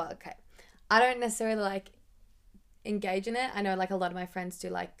triggered. Oh, well, okay. I don't necessarily like engage in it. I know like a lot of my friends do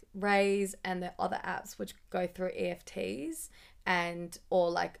like Raise and the other apps which go through EFTs or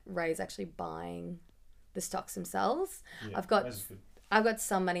like Raise actually buying the stocks themselves. Yeah, I've got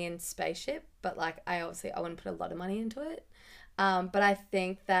some money in Spaceship, but like I wouldn't put a lot of money into it. But I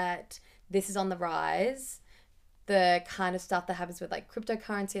think that this is on the rise. The kind of stuff that happens with like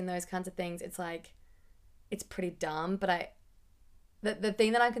cryptocurrency and those kinds of things, it's like, it's pretty dumb. But the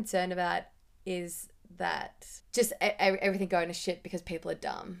thing that I'm concerned about is that just everything going to shit because people are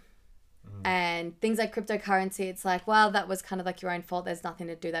dumb. And things like cryptocurrency, it's like, well, that was kind of like your own fault. There's nothing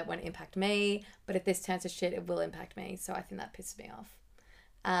to do that won't impact me. But if this turns to shit, it will impact me. So I think that pisses me off.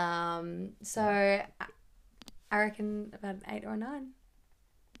 So I reckon about an 8 or a 9.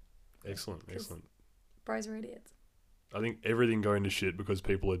 Excellent. Bros are idiots. I think everything going to shit because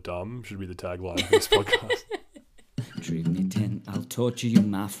people are dumb should be the tagline for this podcast. Trigger me 10, I'll torture you,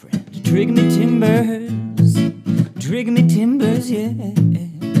 my friend. Trigger me timbers. Trigger me timbers, yeah.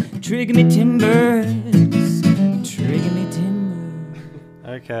 Trigger me timbers. Trigger me timbers.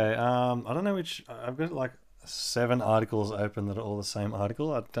 Okay, I don't know which. I've got like 7 articles open that are all the same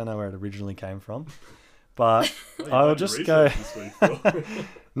article. I don't know where it originally came from, but I'll just go.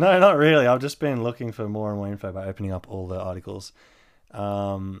 No, not really. I've just been looking for more and more info by opening up all the articles.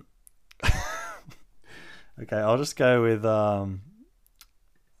 Okay, I'll just go with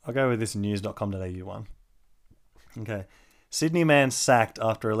this news.com.au one. Okay. Sydney man sacked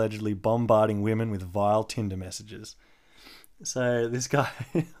after allegedly bombarding women with vile Tinder messages. So this guy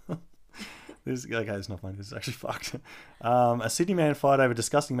It's not funny. This is actually fucked. A Sydney man fired over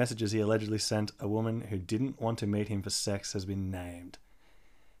disgusting messages he allegedly sent a woman who didn't want to meet him for sex has been named.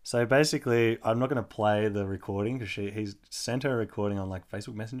 So basically, I'm not going to play the recording because he's sent her a recording on like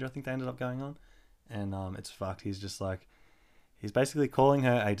Facebook Messenger. I think they ended up going on, and it's fucked. He's just like, he's basically calling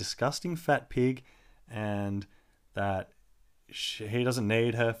her a disgusting fat pig, and that he doesn't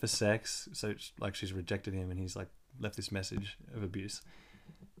need her for sex. So like she's rejected him, and he's like left this message of abuse.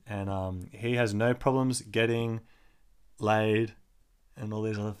 And he has no problems getting laid and all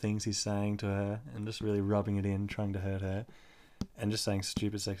these other things he's saying to her and just really rubbing it in, trying to hurt her and just saying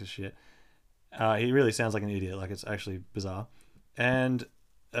stupid sexist shit. He really sounds like an idiot. Like, it's actually bizarre. And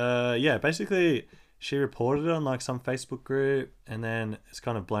basically she reported it on like some Facebook group, and then it's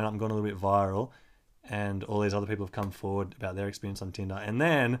kind of blown up and gone a little bit viral. And all these other people have come forward about their experience on Tinder. And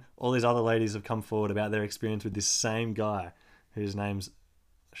then all these other ladies have come forward about their experience with this same guy whose name's...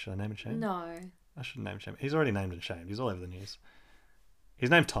 Should I name and shame? No. I shouldn't name and shame. He's already named and shamed. He's all over the news. He's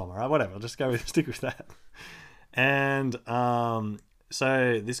named Tom, alright? Whatever. I'll just stick with that. And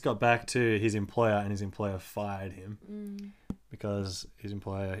so this got back to his employer, and his employer fired him because his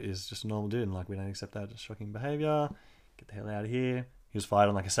employer is just a normal dude, and like, we don't accept that. Just shocking behaviour. Get the hell out of here. He was fired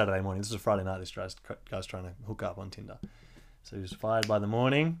on like a Saturday morning. This is a Friday night. This guy's trying to hook up on Tinder. So he was fired by the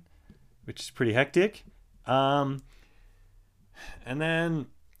morning, which is pretty hectic. And then...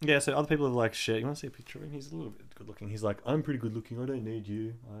 yeah, so other people have like shared. You want to see a picture of him? He's a little bit good looking. He's like, I'm pretty good looking. I don't need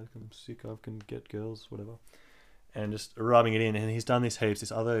you. I'm sick. I can get girls, whatever. And just rubbing it in. And he's done this heaps.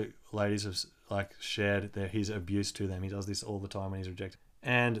 These other ladies have like shared his abuse to them. He does this all the time when he's rejected.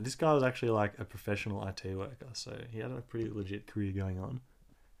 And this guy was actually like a professional IT worker. So he had a pretty legit career going on.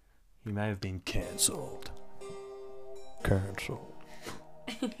 He may have been cancelled. Cancelled.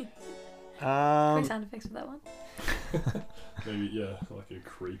 Quick sound effects for that one. Maybe, yeah, like a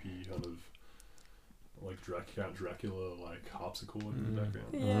creepy kind of like Count Dracula, like harpsichord in the background.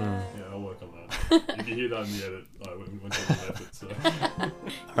 Yeah. Yeah, I'll work on that. You can hear that in the edit. I went to the effort, so.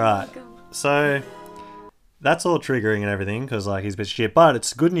 Alright, so that's all triggering and everything because like he's a bit shit. But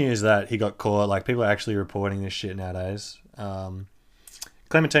it's good news that he got caught. Like, people are actually reporting this shit nowadays.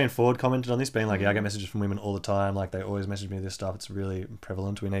 Clementine Ford commented on this, being like, yeah, I get messages from women all the time. Like, they always message me this stuff. It's really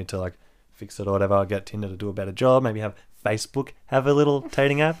prevalent. We need to like fix it or whatever. Get Tinder to do a better job. Maybe have Facebook have a little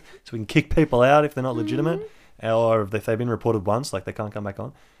dating app so we can kick people out if they're not legitimate, or if they've been reported once, like they can't come back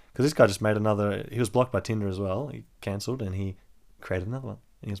on. Because this guy just made another. He was blocked by Tinder as well. He cancelled and he created another one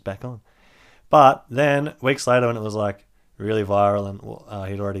and he was back on. But then weeks later, when it was like really viral and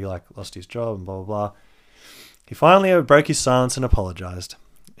he'd already like lost his job and blah blah blah, he finally broke his silence and apologized.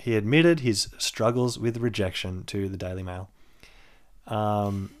 He admitted his struggles with rejection to the Daily Mail.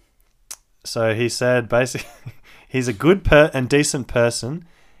 So he said basically he's a good and decent person,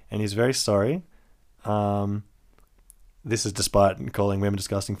 and he's very sorry. This is despite calling women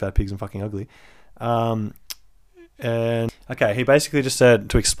disgusting, fat pigs, and fucking ugly. And okay, he basically just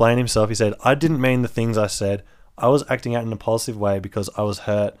said, to explain himself, he said, I didn't mean the things I said. I was acting out in an impulsive way because I was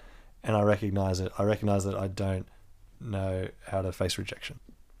hurt, and I recognize it. I recognize that I don't know how to face rejection.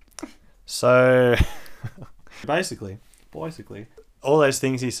 So basically, all those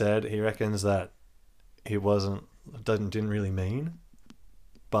things he said, he reckons that he didn't really mean,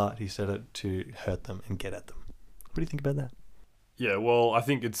 but he said it to hurt them and get at them. What do you think about that? Yeah, well, I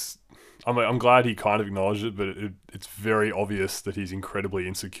think I'm glad he kind of acknowledged it, but it's very obvious that he's incredibly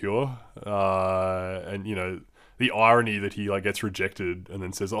insecure. And, you know, the irony that he like gets rejected and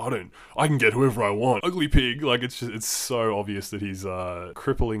then says, I can get whoever I want. Ugly pig. Like, it's so obvious that he's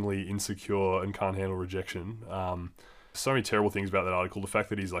cripplingly insecure and can't handle rejection. So many terrible things about that article. The fact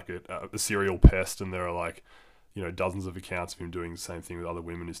that he's like a serial pest, and there are like, you know, dozens of accounts of him doing the same thing with other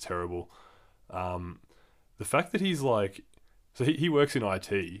women is terrible. The fact that he's like, so he works in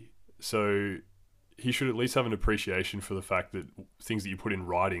IT, so he should at least have an appreciation for the fact that things that you put in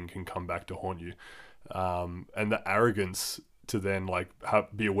writing can come back to haunt you. And the arrogance to then like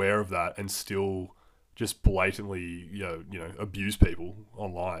be aware of that and still just blatantly, you know, abuse people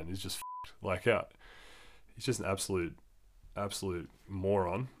online is just like out. He's just an absolute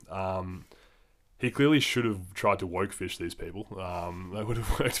moron. He clearly should have tried to woke fish these people. That would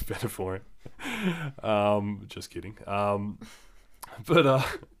have worked better for him. Just kidding. But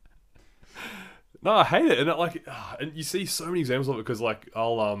no, I hate it. And and you see so many examples of it because like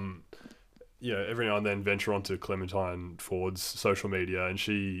I'll you know, every now and then venture onto Clementine Ford's social media, and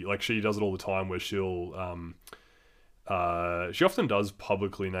she does it all the time where she'll she often does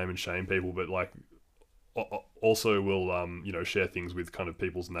publicly name and shame people, but like also will you know, share things with kind of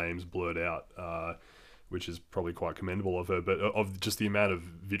people's names blurred out, which is probably quite commendable of her. But of just the amount of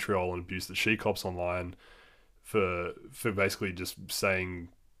vitriol and abuse that she cops online for basically just saying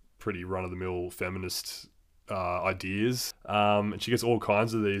pretty run of the mill feminist ideas, and she gets all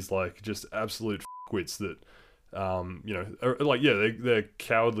kinds of these like just absolute wits that. Are, like, yeah, they're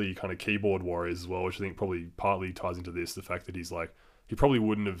cowardly kind of keyboard warriors as well, which I think probably partly ties into this. The fact that he's like, he probably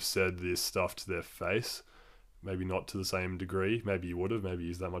wouldn't have said this stuff to their face, maybe not to the same degree. Maybe he would have. Maybe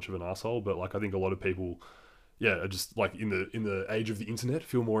he's that much of an asshole. But like, I think a lot of people, yeah, are just like in the age of the internet,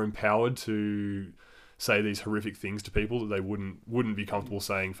 feel more empowered to say these horrific things to people that they wouldn't be comfortable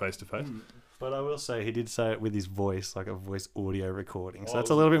saying face to face. But I will say he did say it with his voice, like a voice audio recording. So that's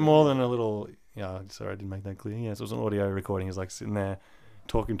a little bit more than a little. Yeah, sorry, I didn't make that clear. Yes, it was an audio recording. He's like sitting there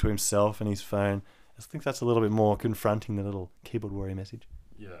talking to himself and his phone. I think that's a little bit more confronting than a little keyboard warrior message.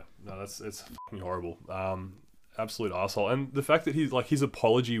 Yeah, no, it's fucking horrible. Absolute asshole. And the fact that his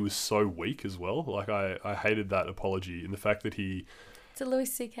apology was so weak as well. Like I hated that apology, and the fact that it's a Louis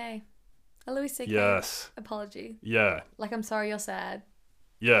C.K. Yes. apology. Yeah. Like, I'm sorry you're sad.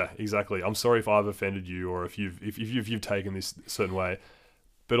 Yeah, exactly. I'm sorry if I've offended you or if you've taken this a certain way.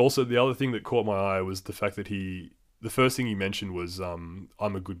 But also the other thing that caught my eye was the fact that the first thing he mentioned was I'm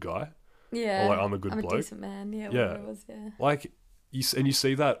a good guy. Yeah. Or like I'm a good I'm bloke. a decent man. Yeah, Yeah. whatever it was, yeah. Like you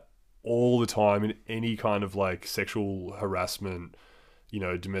see that all the time in any kind of like sexual harassment,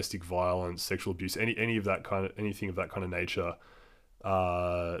 domestic violence, sexual abuse, anything of that kind of nature.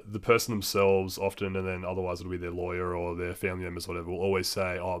 The person themselves often, and then otherwise it'll be their lawyer or their family members, or whatever, will always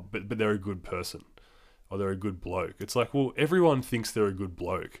say, "Oh, but they're a good person, or they're a good bloke." It's like, well, everyone thinks they're a good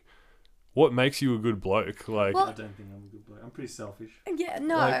bloke. What makes you a good bloke? Like, I don't think I'm a good bloke. I'm pretty selfish. Yeah,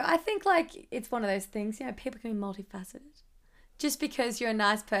 no, I think like it's one of those things. People can be multifaceted. Just because you're a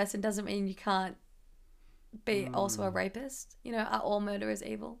nice person doesn't mean you can't be also a rapist. Are all murderers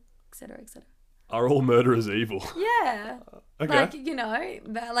evil, etc., etc. are all murderers evil? Yeah. Okay.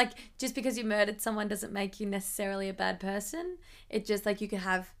 Like just because you murdered someone doesn't make you necessarily a bad person. It's just like you could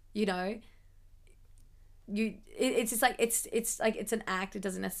have, it's just like it's like it's an act. It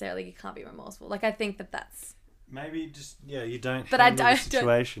doesn't necessarily, you can't be remorseful. Like I think that's maybe just you don't. But handle I the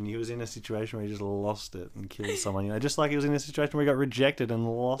situation. He was in a situation where he just lost it and killed someone. Just like he was in a situation where he got rejected and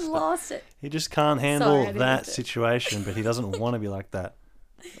lost it. He just can't handle that situation, but he doesn't want to be like that.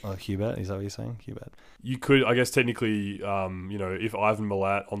 Oh, Hubert, is that what you're saying, Hubert? You could, I guess, technically, if Ivan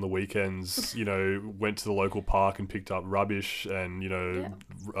Milat on the weekends, went to the local park and picked up rubbish and,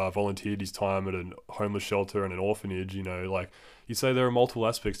 volunteered his time at a homeless shelter and an orphanage, like you'd say there are multiple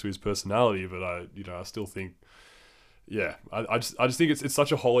aspects to his personality, but I still think, I just think it's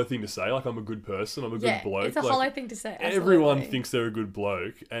such a hollow thing to say. Like, I'm a good person, I'm a good bloke. It's a hollow thing to say. Absolutely. Everyone thinks they're a good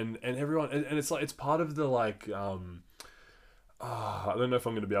bloke, and everyone, and it's like, it's part of the I don't know if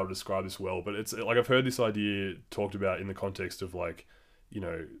I'm going to be able to describe this well, but it's like I've heard this idea talked about in the context of like,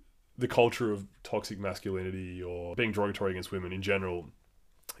 the culture of toxic masculinity or being derogatory against women in general,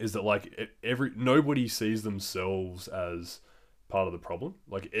 is that like nobody sees themselves as part of the problem.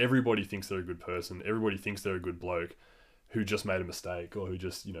 Like everybody thinks they're a good person, everybody thinks they're a good bloke who just made a mistake or who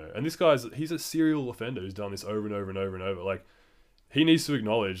just, and this he's a serial offender who's done this over and over and over and over. Like he needs to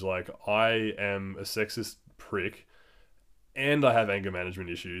acknowledge, like, I am a sexist prick, and I have anger management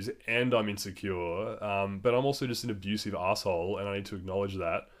issues, and I'm insecure, but I'm also just an abusive asshole, and I need to acknowledge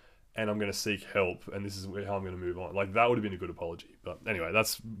that, and I'm going to seek help, and this is how I'm going to move on. Like, that would have been a good apology. But anyway,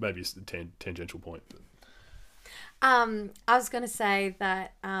 that's maybe a tangential point. I was going to say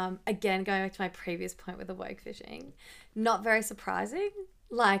that, again, going back to my previous point with the woke fishing, not very surprising.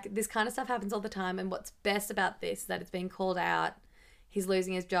 Like, this kind of stuff happens all the time, and what's best about this is that it's being called out, he's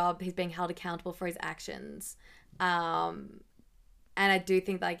losing his job, he's being held accountable for his actions. And I do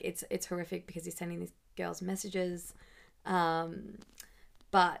think like it's horrific because he's sending these girls messages.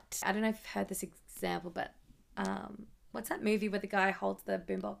 But I don't know if you've heard this example, but what's that movie where the guy holds the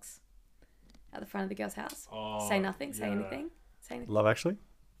boombox at the front of the girl's house? Say nothing, say anything. Love Actually?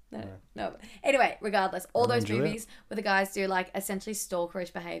 No. Anyway, regardless, all those movies where the guys do like essentially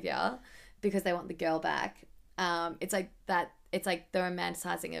stalkerish behavior because they want the girl back. It's like that. It's like the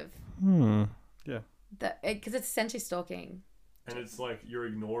romanticizing of because it's essentially stalking. And it's like you're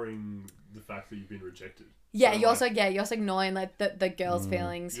ignoring the fact that you've been rejected. Yeah, so you're also ignoring like the girl's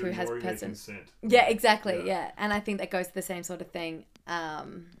feelings who has person. Consent. Yeah, exactly. Yeah, and I think that goes to the same sort of thing. I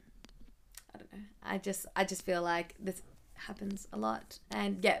don't know. I just feel like this happens a lot,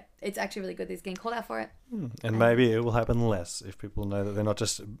 and yeah, it's actually really good that he's getting called out for it. And maybe it will happen less if people know that they're not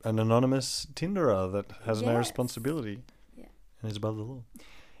just an anonymous Tinderer that has no responsibility and is above the law.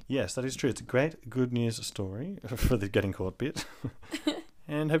 Yes, that is true. It's a great good news story for the getting caught bit.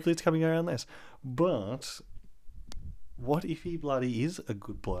 And hopefully it's coming around less. But what if he bloody is a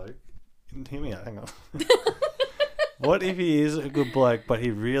good bloke? Hear me out, hang on. What if he is a good bloke, but he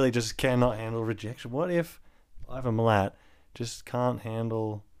really just cannot handle rejection? What if Ivan Milat just can't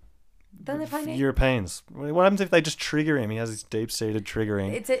handle Then they probably need... Europeans? What happens if they just trigger him? He has this deep-seated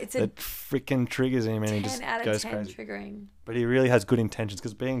triggering It's a that freaking triggers him, and he 10 just out of goes 10 crazy. triggering. But he really has good intentions,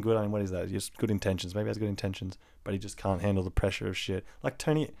 because being good, I mean, what is that? Just good intentions. Maybe he has good intentions, but he just can't handle the pressure of shit. Like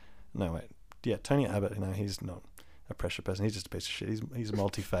Tony Abbott. He's not a pressure person. He's just a piece of shit. He's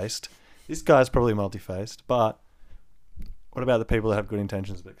multi-faced. This guy's probably multi-faced, but what about the people that have good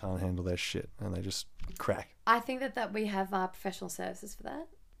intentions but can't handle their shit and they just crack? I think that we have professional services for that.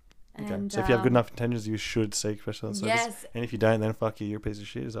 Okay. And, So if you have good enough intentions, you should seek professional service. Yes. And if you don't, then fuck you. You're a piece of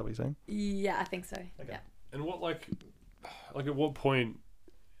shit. Is that what you're saying? Yeah, I think so. Okay. Yeah. And what like at what point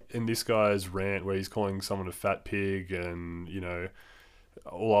in this guy's rant where he's calling someone a fat pig and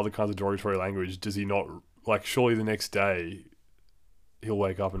all other kinds of derogatory language, does he not like? Surely the next day he'll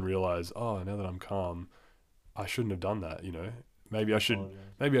wake up and realize, oh, now that I'm calm, I shouldn't have done that. Maybe I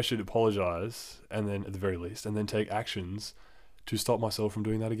should apologize, and then at the very least, and then take actions to stop myself from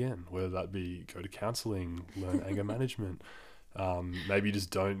doing that again. Whether that be go to counselling, learn anger management. Maybe just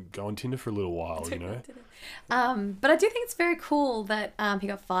don't go on Tinder for a little while. But I do think it's very cool that he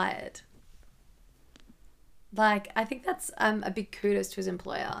got fired. Like, I think that's a big kudos to his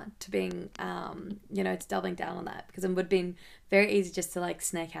employer to being, to doubling down on that, because it would have been very easy just to like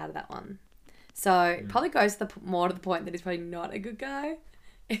snake out of that one. So it probably goes to more to the point that he's probably not a good guy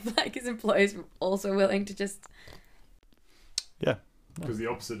if like his employer's also willing to just... Yeah. Because the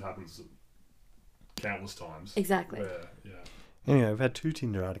opposite happens countless times. Exactly. Anyway, we've had 2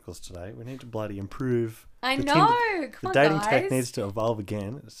 Tinder articles today. We need to bloody improve. I The know! Tinder- Come on, the dating guys. tech needs to evolve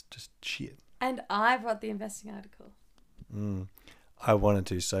again. It's just shit. And I brought the investing article. I wanted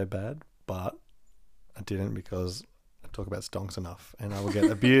to so bad, but I didn't because I talk about stonks enough and I will get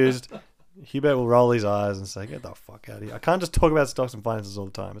abused. Hubert will roll his eyes and say, get the fuck out of here. I can't just talk about stocks and finances all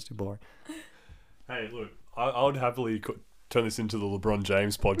the time. It's too boring. Hey, look, I would happily turn this into the LeBron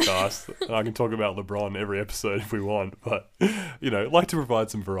James podcast. And I can talk about LeBron every episode if we want, but, like to provide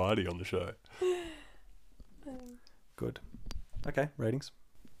some variety on the show. Good. Okay, ratings.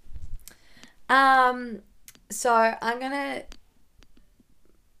 So I'm gonna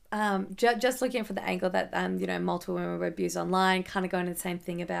just looking for the angle that multiple women were abused online, kind of going to the same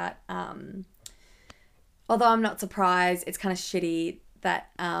thing about although I'm not surprised, it's kind of shitty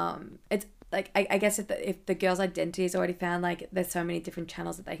that it's like I guess if the girl's identity is already found, like there's so many different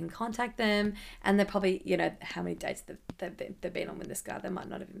channels that they can contact them, and they're probably how many dates they've been on with this guy, they might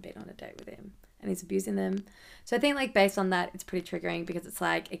not have even been on a date with him, and he's abusing them. So I think like based on that, it's pretty triggering because it's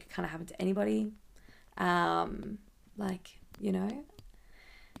like it could kind of happen to anybody.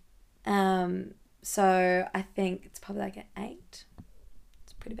 So I think it's probably like an 8.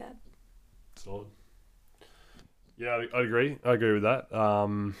 It's pretty bad. Solid. Yeah, I agree. I agree with that.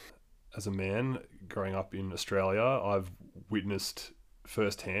 As a man growing up in Australia, I've witnessed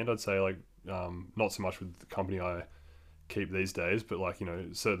firsthand, I'd say like, not so much with the company I keep these days, but like,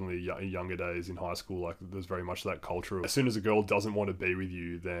 certainly in younger days in high school, like there's very much that culture of, as soon as a girl doesn't want to be with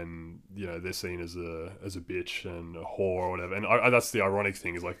you, then they're seen as a bitch and a whore or whatever. And that's the ironic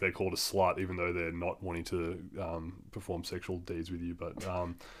thing, is like they're called a slut even though they're not wanting to perform sexual deeds with you. But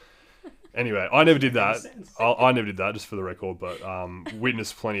anyway, I never did that. I never did that, just for the record, but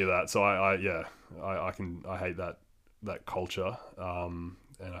witnessed plenty of that. So I hate that culture, and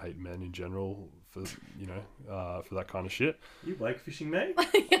I hate men in general for that kind of shit. You woke fishing, mate?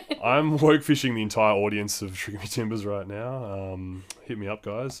 I'm woke fishing the entire audience of Trigger Me Timbers right now. Hit me up,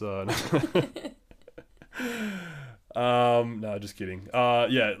 guys. No, just kidding. But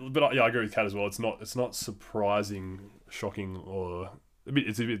I agree with Kat as well. It's not surprising, shocking, or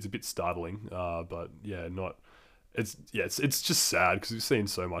it's a bit startling. But yeah, not. It's just sad because we've seen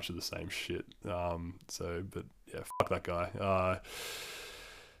so much of the same shit. But yeah, fuck that guy.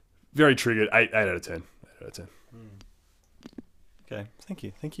 Very triggered. 8 out of 10. 8 out of 10. Okay,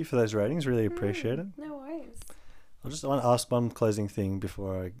 thank you for those ratings. Really appreciate it. No worries. I just want to ask one closing thing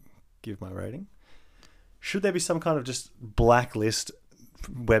before I give my rating. Should there be some kind of just blacklist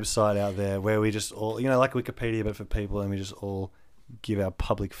website out there where we just all, like Wikipedia, but for people, and we just all give our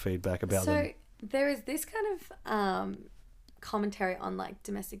public feedback about them? So there is this kind of commentary on like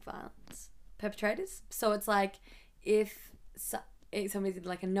domestic violence perpetrators. So it's like if somebody did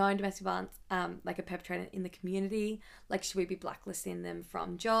like a known domestic violence, like a perpetrator in the community, like should we be blacklisting them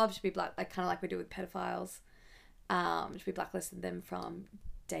from jobs? Should we kind of like we do with pedophiles? Should we blacklisting them from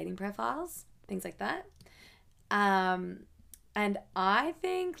dating profiles? Things like that. And I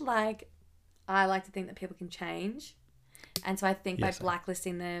think like I like to think that people can change. And so I think by Yes, sir.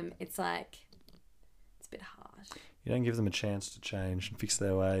 blacklisting them, it's like, it's a bit harsh. You don't give them a chance to change and fix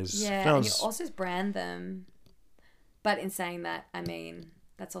their ways. Yeah, If no and you one's- also brand them. But in saying that, I mean,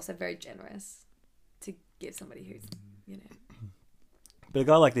 that's also very generous to give somebody who's, you know. But a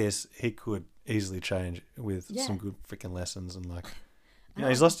guy like this, he could easily change with Yeah. some good freaking lessons and like, I you know,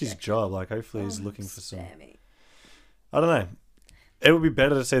 he's like lost his rejection. job. Like, hopefully, he's Oh, looking for some. Sammy. I don't know. It would be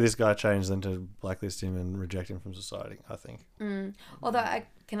better to see this guy change than to blacklist him and reject him from society, I think. Although,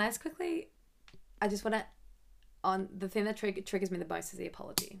 can I just quickly, I just want to, on the thing that triggers me the most is the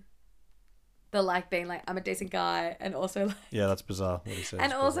apology. The like being like, I'm a decent guy, and also like, Yeah, that's bizarre what he says.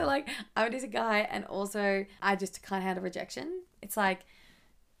 and but, also like, I'm a decent guy, and also I just can't handle rejection. It's like,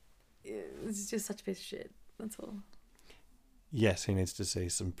 it's just such a piece of shit. That's all. yes, he needs to see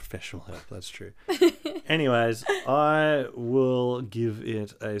some professional help. That's true. Anyways, I will give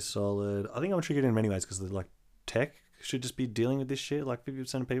it a solid. I think I'm triggered in many ways because like tech should just be dealing with this shit. Like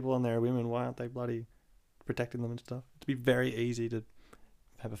 50% of people on there are women. Why aren't they bloody protecting them and stuff? It'd be very easy to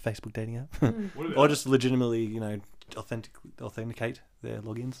have a Facebook dating app, What about, or just legitimately, you know, authenticate their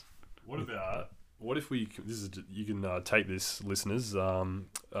logins. what if we? This is you can take this, listeners,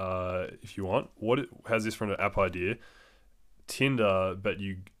 if you want. How's this for an app idea? Tinder, but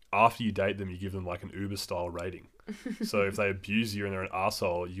you after you date them, you give them like an Uber style rating. So if they abuse you and they're an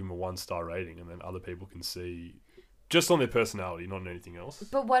arsehole, you give them a 1-star rating, and then other people can see just on their personality, not on anything else.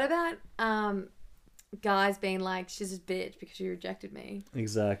 But what about guys being like, she's a bitch because she rejected me?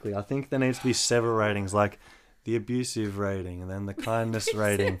 Exactly. I think there needs to be several ratings, like the abusive rating, and then the kindness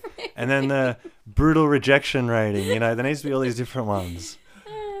rating, and then the brutal rejection rating. You know, there needs to be all these different ones.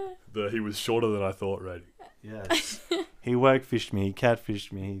 He was shorter than I thought rating. Yes. He woke fished me. He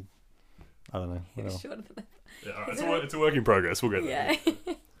catfished me. I don't know. He What was else. shorter than that. Yeah, all right, it's a work in progress. We'll get there.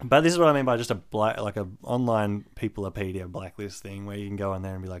 Yeah. But this is what I mean by just like a online Peoplepedia blacklist thing where you can go on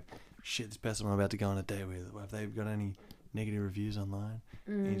there and be like, shit, this person I'm about to go on a date with, have they got any negative reviews online?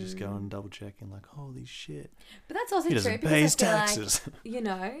 And you just go and double check and like, holy shit, But that's also he true doesn't pay his because I feel taxes. like, you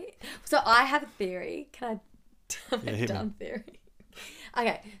know. So I have a theory. Can I tell Yeah, my hit me. dumb theory?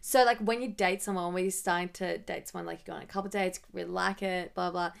 Okay, so like when you date someone, when you're starting to date someone, like you go on a couple dates, really like it,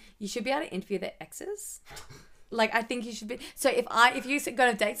 blah blah, you should be able to interview their exes. Like I think you should be. So if you're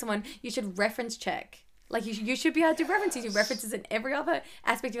going to date someone, you should reference check. Like you should be able to do references. You references in every other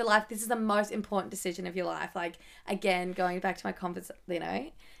aspect of your life. This is the most important decision of your life. Like again, going back to my conference, you know,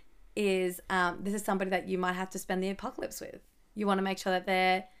 is this is somebody that you might have to spend the apocalypse with. You want to make sure that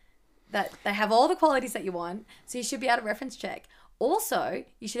they have all the qualities that you want. So you should be able to reference check. Also,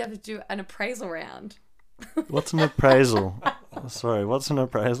 you should have to do an appraisal round. What's an appraisal? Sorry, what's an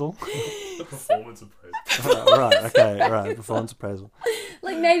appraisal? Performance appraisal. Right, okay, right. Performance appraisal.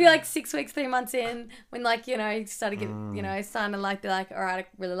 Like maybe like 6 weeks, 3 months in, when like, you know, you start to get, you know, starting to like be like, all right, I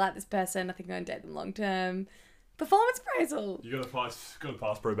really like this person. I think I'm going to date them long term. Performance appraisal. You got to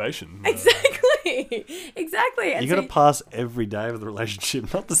pass probation. Exactly. Exactly. And You so got to pass every day of the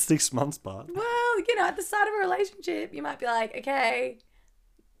relationship, not the 6 months part. well, you know, at the start of a relationship, you might be like, okay,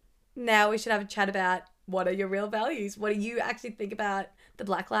 now we should have a chat about what are your real values? What do you actually think about the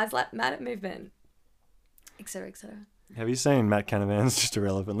Black Lives Matter movement? Et cetera, et cetera. Have you seen Matt Canavan's just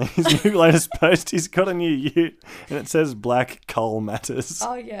irrelevantly? His new latest post, he's got a new ute and it says Black Coal Matters.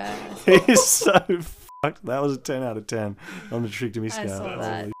 Oh, yeah. He's so fucked. That was a 10 out of 10 on the Trick to Me I scale. saw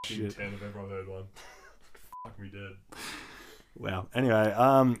that. Holy Shit. shit. 10 if ever I've heard one. Fuck me dead. Wow.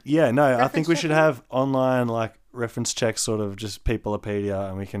 Anyway, yeah, no, I think we should have online like reference checks, sort of just Peoplepedia,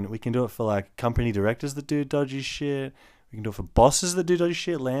 and we can do it for like company directors that do dodgy shit. We can do it for bosses that do dodgy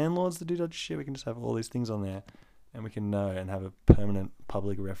shit, landlords that do dodgy shit. We can just have all these things on there, and we can know and have a permanent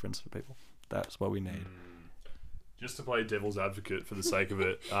public reference for people. That's what we need. Just to play devil's advocate for the sake of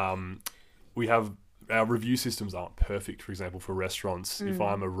it, we have our review systems aren't perfect. For example, for restaurants, if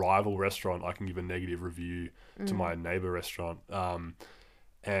I'm a rival restaurant, I can give a negative review to my neighbor restaurant.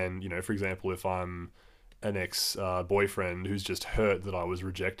 And you know, for example, if I'm an ex-boyfriend who's just hurt that I was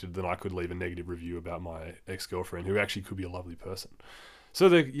rejected, then I could leave a negative review about my ex-girlfriend, who actually could be a lovely person. So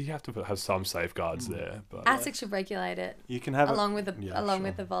you have to have some safeguards there. But ASIC should regulate it You can have along with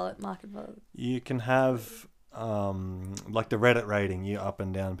the market vol. You can have like the Reddit rating, you up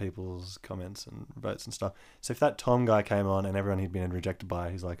and down people's comments and votes and stuff. So if that Tom guy came on and everyone he'd been rejected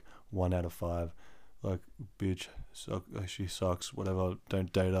by, he's like 1 out of 5, like bitch, she sucks, whatever,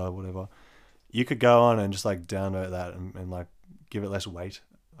 don't date her, whatever. You could go on and just like downvote that and like give it less weight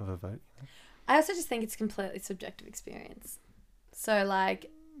of a vote. I also just think it's completely subjective experience. So like,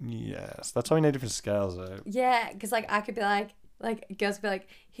 Yes, that's why we need different scales though. yeah, because like I could be like, Like girls would be like,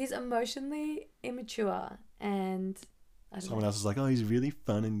 he's emotionally immature and I don't Someone know, else is like, oh, he's really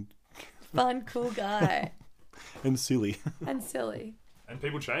fun fun, cool guy and silly. and silly. And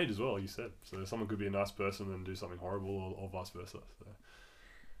people change as well, you said. So someone could be a nice person and do something horrible, or vice versa. So.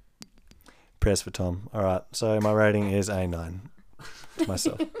 Prayers for Tom. All right, so my rating is a 9 to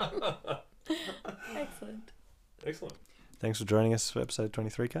myself. Excellent. Excellent. Thanks for joining us for episode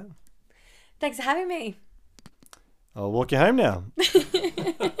 23, Kat. Thanks for having me. I'll walk you home now.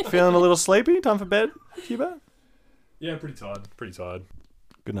 Feeling a little sleepy? Time for bed, Hubert? Yeah, pretty tired. Pretty tired.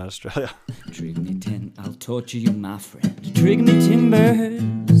 Good night, Australia. Trigger me 10, I'll torture you, my friend. Trigger me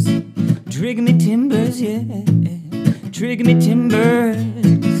timbers. Trigger me timbers, yeah. Trigger me timbers.